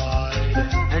shall abide.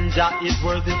 And Jah is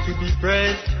worthy to be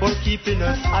praised for keeping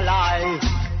us alive.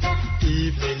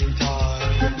 Evening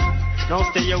time. Now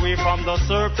stay away from the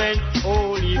serpent,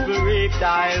 oh evil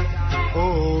reptile.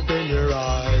 Open your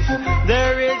eyes.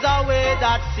 There is a way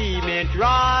that seemeth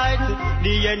right,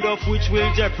 the end of which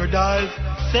will jeopardize.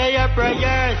 Say your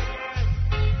prayers.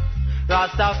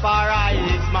 Rastafari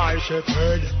is my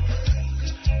shepherd.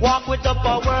 Walk with the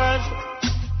powers.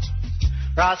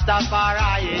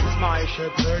 Rastafari is my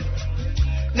shepherd.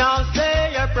 Now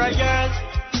say your prayers.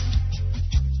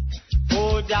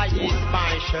 Oh, Jah is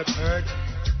my shepherd.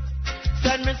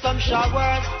 Send me some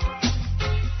showers.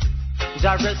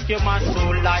 Jah rescue my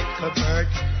soul like a bird.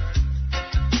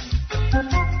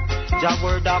 Jah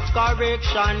word of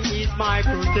correction is my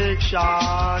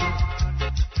protection.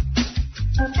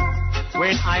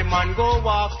 When I man go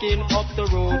walking up the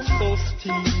road so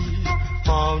steep,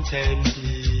 mountain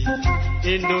deep,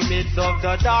 in the midst of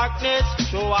the darkness,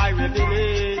 show I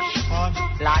revelation,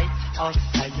 light of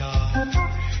Zion,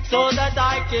 so that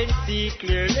I can see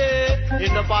clearly.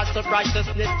 In the paths of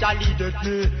righteousness, Jah leadeth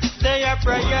me. Say your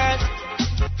prayers.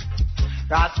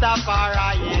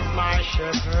 Rastafari is my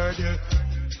shepherd.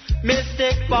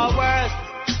 Mystic powers.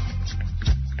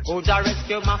 Oh, Jah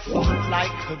rescue my soul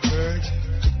like a bird.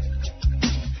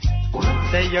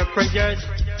 Say your prayers,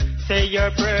 say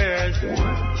your prayers.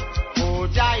 Oh,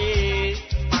 Jah is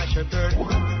my shepherd.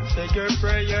 Say your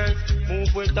prayers,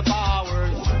 move with the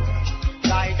powers.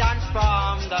 Guidance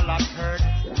from the lost herd.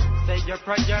 Say your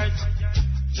prayers,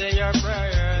 say your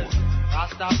prayers.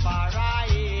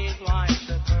 Rastafari is my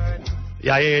shepherd.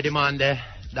 Yeah, hear the man there.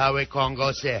 That way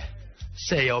Congo say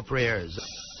your prayers.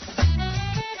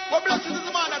 Well, blessed is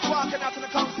the man that's walking out to the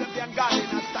council and guarding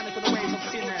and standing for the ways of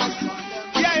sinners.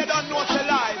 Yeah, you don't know what your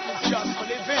life is just for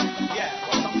living. Yeah,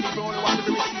 but some people only want to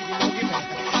be receiving no giving.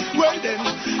 Well then,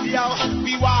 yo,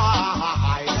 be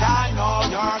wise and know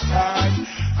your turn.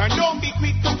 And don't be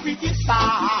quick to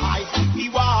criticize. Be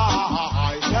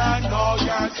wise and know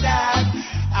yourself.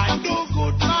 And do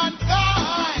good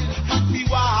mankind. Be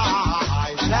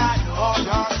wise and know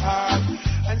your turn.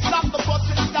 And stop the fuss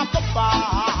and stop the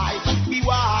fight. Be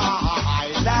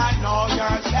wise and know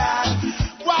yourself.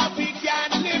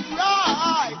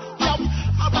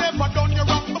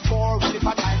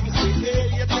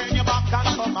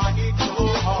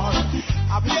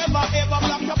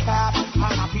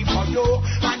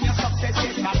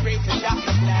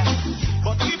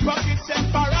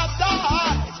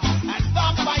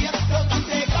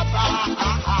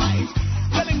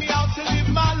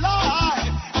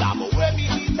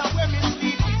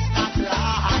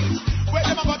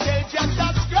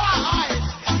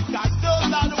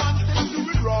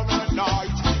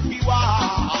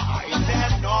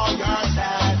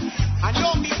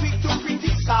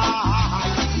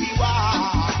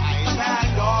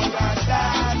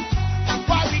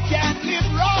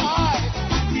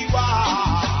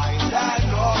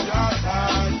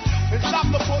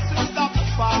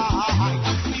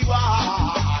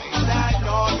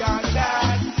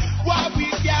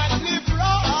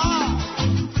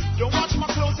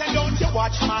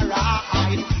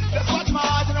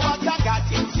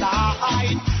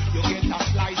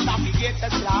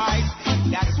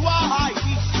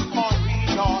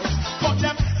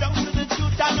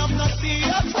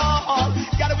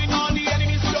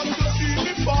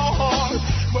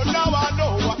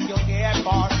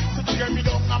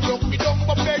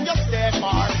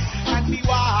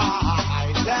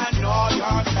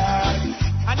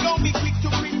 And don't be quick to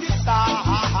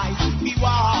criticize. Be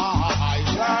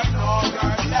wise and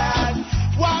understand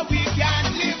why we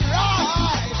can't live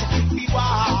right. Be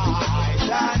wise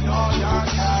and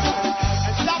understand.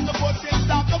 And stop the pushing,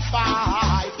 stop the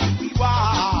fight. Be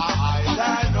wise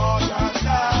and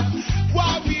understand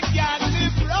why we can't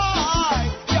live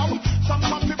right. Yo, some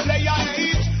want to play on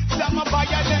it, some are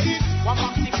violate. One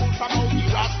man people from out the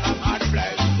Rasta man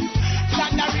bless.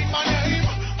 Slandering my name,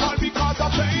 all because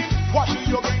of pain. What do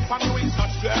you bring from doing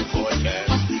such dreadful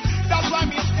things? That's why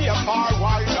me stay far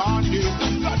wide on this.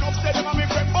 God don't say them are my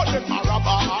friend, but them are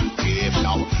rubber and tape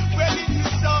now. Well, it is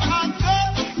so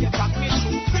unfair. You got me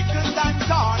through pickles and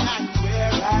torn and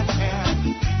wear and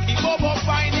hair. The bobo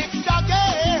fine extra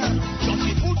gear. Just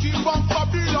be putting from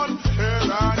Babylon here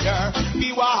and there.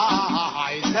 Be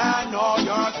wise and know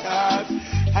yourself.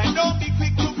 And don't be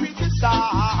quick to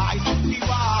criticize. Be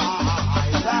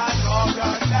wise and know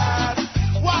yourself.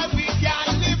 Why we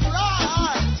can't live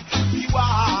right. Be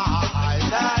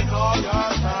wise and know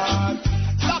yourself.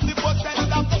 Stop the fuss and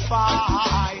stop the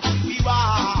fight. Be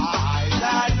wise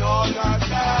and know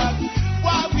yourself.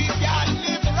 Why we can't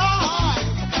live right.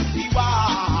 Be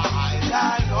wise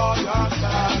and know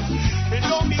yourself. And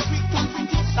don't be quick to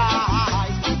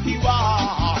criticize. Be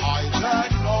wise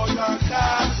and know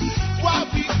yourself. Why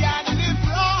we can't live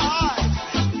right.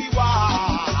 Be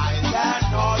wise and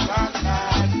know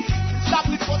yourself. Stop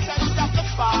the fuss and stop the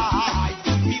fight.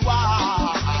 Be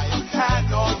wise and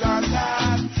know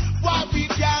yourself. Why we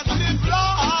can't live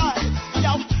right.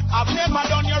 Yo, I've never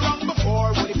done you wrong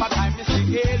before. But if a time you say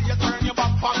hail, you turn your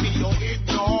back on me, you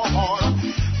ignore.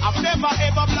 I've never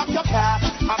ever blocked your path.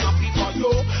 I'm happy for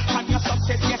you and your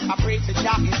success. Yes, I pray to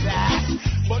Jah is that.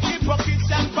 But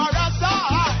hypocrites and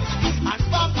parasites and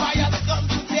vampires come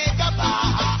to take a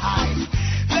bite,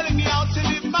 telling me how to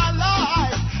live my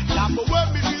life. Now for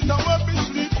when me eat and when me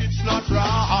sleep, it's not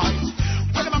right.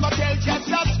 When I'm gonna tell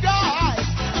Jesus Christ,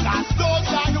 cause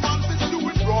those are the ones that's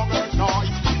doing wrong or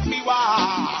right. Be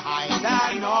wise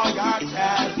and know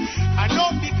yourself. And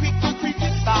don't be quick to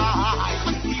criticize.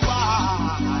 Be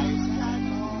wise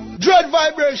and know. Dread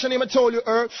vibration, him I told you,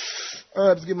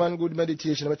 Herbs give man good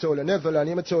meditation, him I told you. Neverland,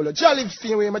 him I told you. JahLive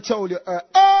same way, him I told you,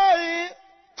 Aye.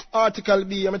 Article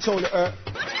B, him I told you,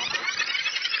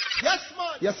 Yes,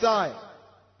 man. Yes, I.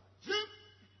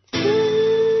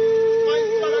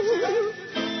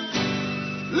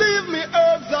 Leave me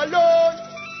herbs alone.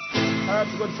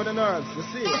 Herbs good for the nerves, you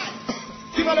see.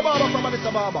 Sing on the barber from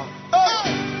Mr. Barber.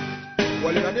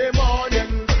 Well, in the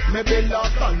morning, maybe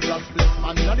lost and just bless.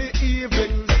 And in the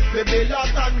evening, maybe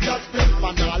lost and just bless.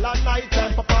 And all at night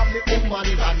time, papa me woman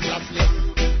and just bless.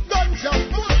 Ganja,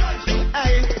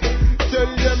 hey, tell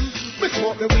them, me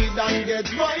smoke me weed and get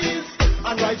wise.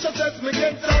 And righteousness me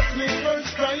get touch me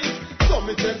first prize. So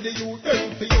me tell the youth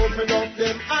them to open up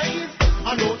them eyes.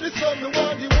 I know this one me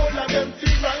want the whole of them to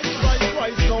rise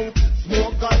now.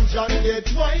 Smoke ganja and get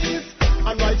wise.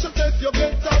 And righteousness you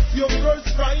get touch your first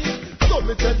prize. So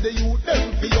me tell the youth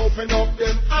them to open up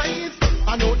them eyes.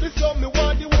 I know this one me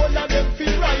want the whole of them to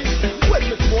rise. When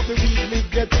me smoke me weed me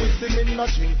get twisted, me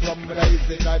not drink from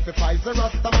rising. Life if I's a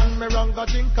Rasta man, me wrong go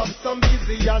drink up some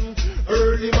busy and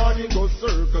early morning go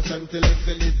circus until it's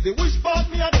the wish part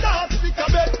me a dance stick a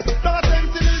bed. Dance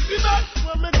until it's the best.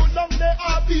 When me go down there,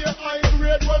 I'll be a high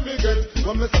grade when me get.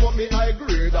 When me smoke me high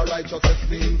grade, a righteousness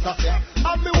me intercept.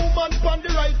 And me woman pon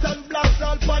the right and black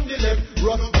salt pon the left.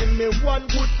 Rust give me one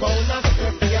good pound of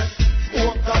step, yes.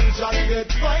 Smoke ganja get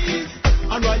wise.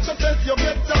 And righteousness you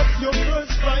get up your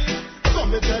first prize. So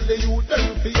me tell the youth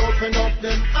them to open up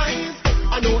them eyes.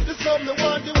 I know the some me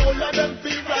want the whole of them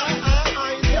to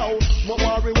rise. Yo, my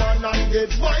marijuana and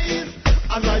get wise.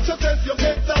 And righteousness you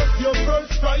get up your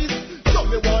first prize. So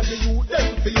me want the youth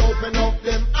them to open up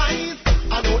them eyes.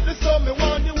 I know the some me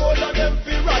want the whole of them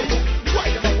to rise. Why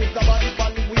them I put the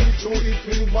band weed through it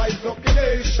will wise up the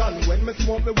nation. When me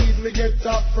smoke me weed me get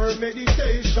up for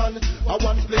meditation. I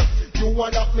want split. You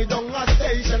want up me down a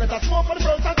station. It's a smoke for the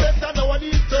first and second. And now I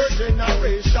need third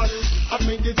generation. I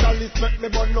mean the JahLive make me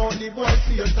burn on the boy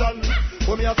Satan.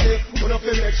 When me a say, when I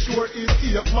feel make sure it's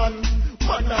safe man.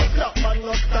 Man a clap, man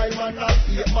no style, man a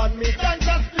safe man. Me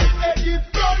ganja split head it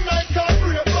run like a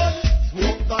brave man.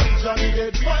 Smoke ganja and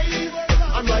get wise.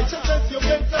 And righteousness you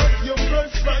get up your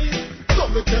first prize. So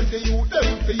me tell the youth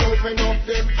them to open up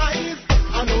them eyes.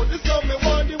 I know this how me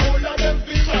want the whole of them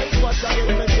to rise. What I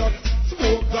hear me just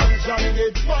smoke ganja and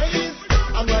get wise.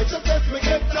 And righteousness me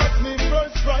get that me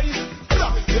first prize.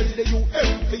 Stop tell the youth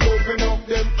them to open up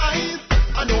them eyes.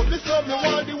 I know this how me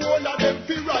want the whole of them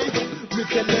to rise. Me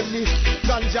tell them me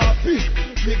ganja pee,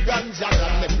 me ganja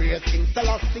god. Me pray King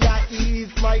Selassie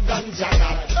is my ganja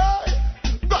god.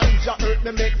 Ganja ganja hurt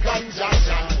me make ganja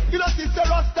shine. You know see the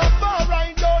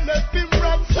Rastafari don't let him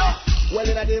run so. Well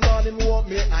in the morning me want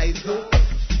me eyes up.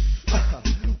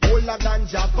 Hold a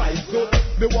ganja vibes up.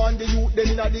 Me want the youth them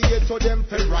inna the ghetto them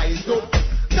fi rise up.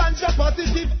 Ganja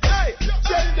positive, hey,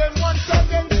 tell them once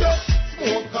again so.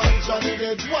 Smoke ganja and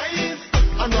get wise.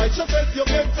 And righteousness you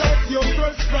get at your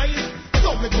first prize.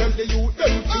 So me tell the youth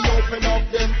them to open up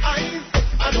them eyes.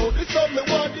 I know this some me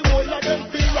want the whole of them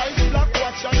feel right. Black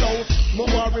watch and now, me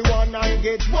marijuana and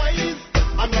get wise.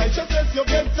 And righteousness you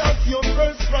get at your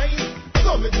first prize.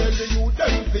 So me tell the youth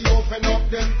them to open up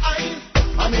them eyes.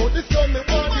 I know this some me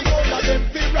want the whole of them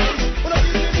feel right. But I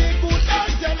give me good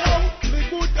herbs you now, me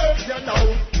good herbs you now.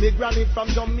 Me granny from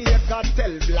Jamaica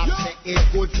tell black say it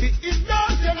good for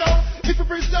indulge you know. If you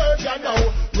preserve you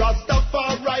know,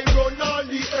 Rastafari run all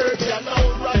the herbs you know.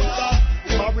 Rasta,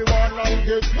 marijuana and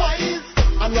get wise.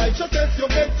 And righteousness you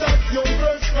get at your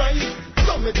first prize.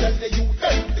 So me tell the youth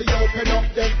them to open up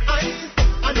them eyes.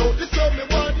 I know this some me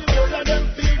want the whole of them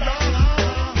feel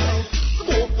right.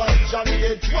 Smoke ganja and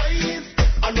get wise.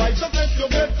 And righteousness you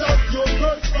get at your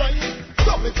first prize.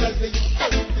 So me tell the youth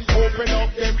them to open up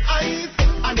them eyes.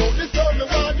 I know this some me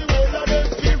want the whole of them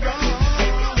feel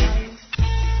right.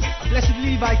 Blessed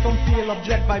Levi come feel of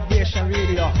Dreadvibration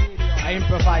Radio. I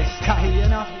improvise style, you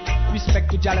know.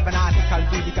 Respect to JahLive and article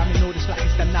B because I know the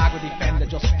slackest them not go defend.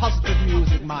 Just positive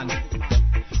music, man.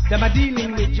 Them are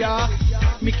dealing with ya.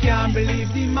 Me can't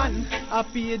believe the man. I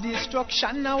fear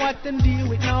destruction. Now what them deal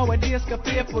with nowadays? Can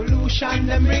pay pollution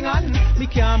them bring on. Me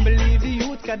can't believe the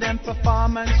youth. Cause them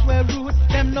performance were rude.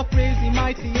 Them no crazy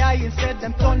mighty eye. Instead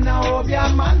them turn now over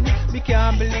man. Me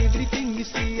can't believe the thing you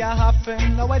see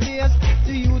happen nowadays.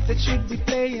 The youth that should be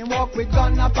playing walk with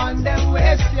gun up on them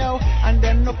waist, yo. And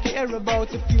them no care about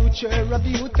the future of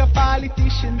the youth. A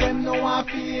politician them no want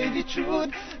to hear the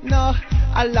truth. No,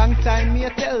 a long time me I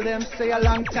tell them, say a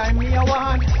long time me I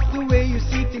want. The way you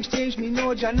see things change me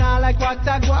no Jana like what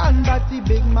I want. But the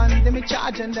big man them in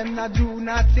charge and them not do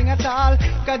nothing at all.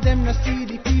 Cause them no see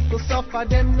the people suffer,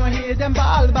 them no hear them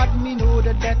ball. But me know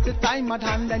that the time at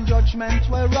hand and judgment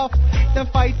were rough. Them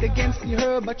fight against the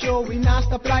herb but yo we not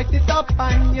stop light it up.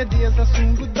 And your days are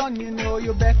soon good done, you know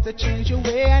you better change your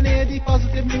way. And hear the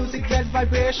positive music,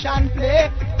 Dreadvibration play.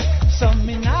 Some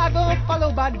me nah go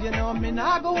follow bad, you know. Me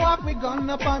nah go walk with gun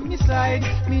up on me side.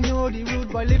 Me know the rude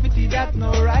boy liberty that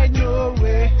no right, no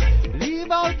way.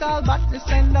 Leave out all badness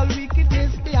and all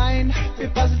wickedness behind. Be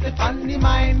positive on the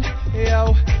mind,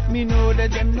 yo. Me know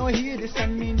that them no hear this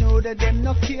and me know that them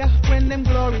no care. When them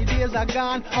glory days are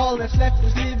gone, all that's left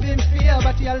is living fear.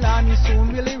 But your land me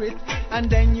soon will hear it, and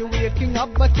then you waking up.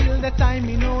 But till the time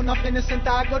me know nothing innocent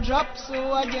I go drop.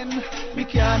 So again, me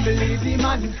can't believe the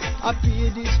man. I fear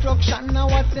destruction. Now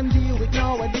what them deal with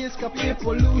nowadays, cause pay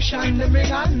pollution them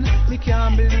bring on. Me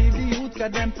can't believe the youth,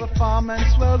 cause them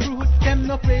performance well rude. Them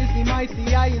no crazy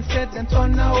mighty eye, instead them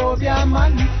turn now over your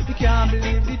man. Me can't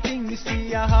believe the thing you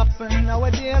see happen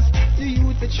nowadays. The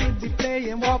youth that should be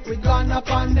playing walk with gun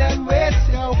up on them waist,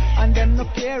 yo. And them no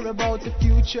care about the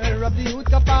future of the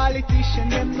youth. A politician,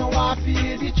 them no want to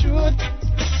hear the truth.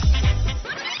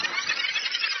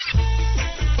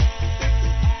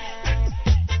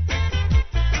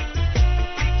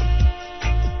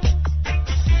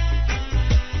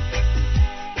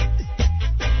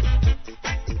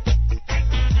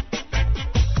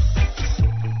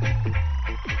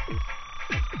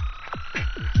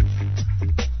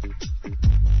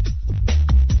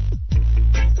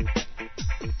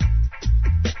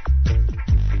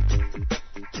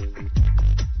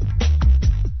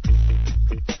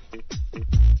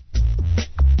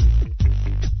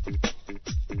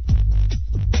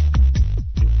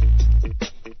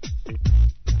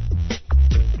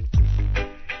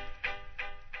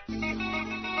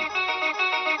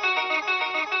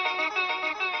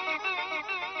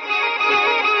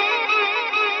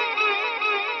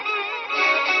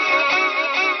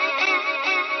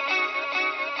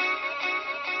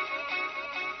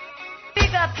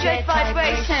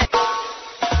 Dreadvibration.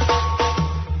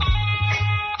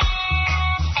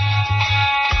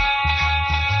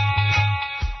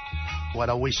 What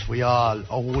I wish for y'all, a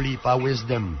whole heap of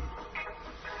wisdom.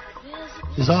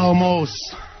 It's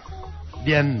almost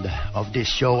the end of this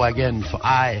show again for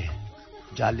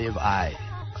JahLive.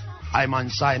 I'm on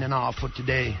signing off for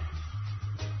today.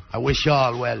 I wish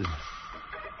y'all well,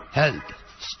 health,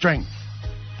 strength,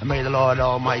 and may the Lord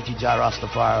Almighty Jah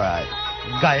Rastafari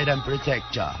guide and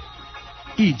protect ya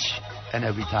each and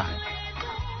every time.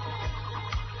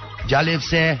 JahLive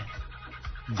say,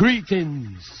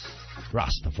 greetings,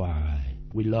 Rastafari.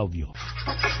 We love you.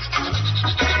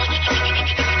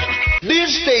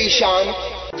 This station,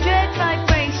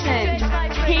 Dreadvibration.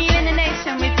 Healing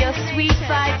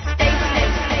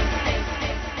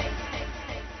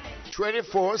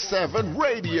 24/7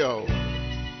 radio.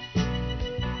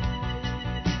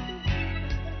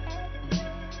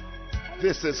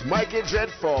 This is Mikey Jet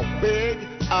for Big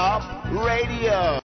Up Radio.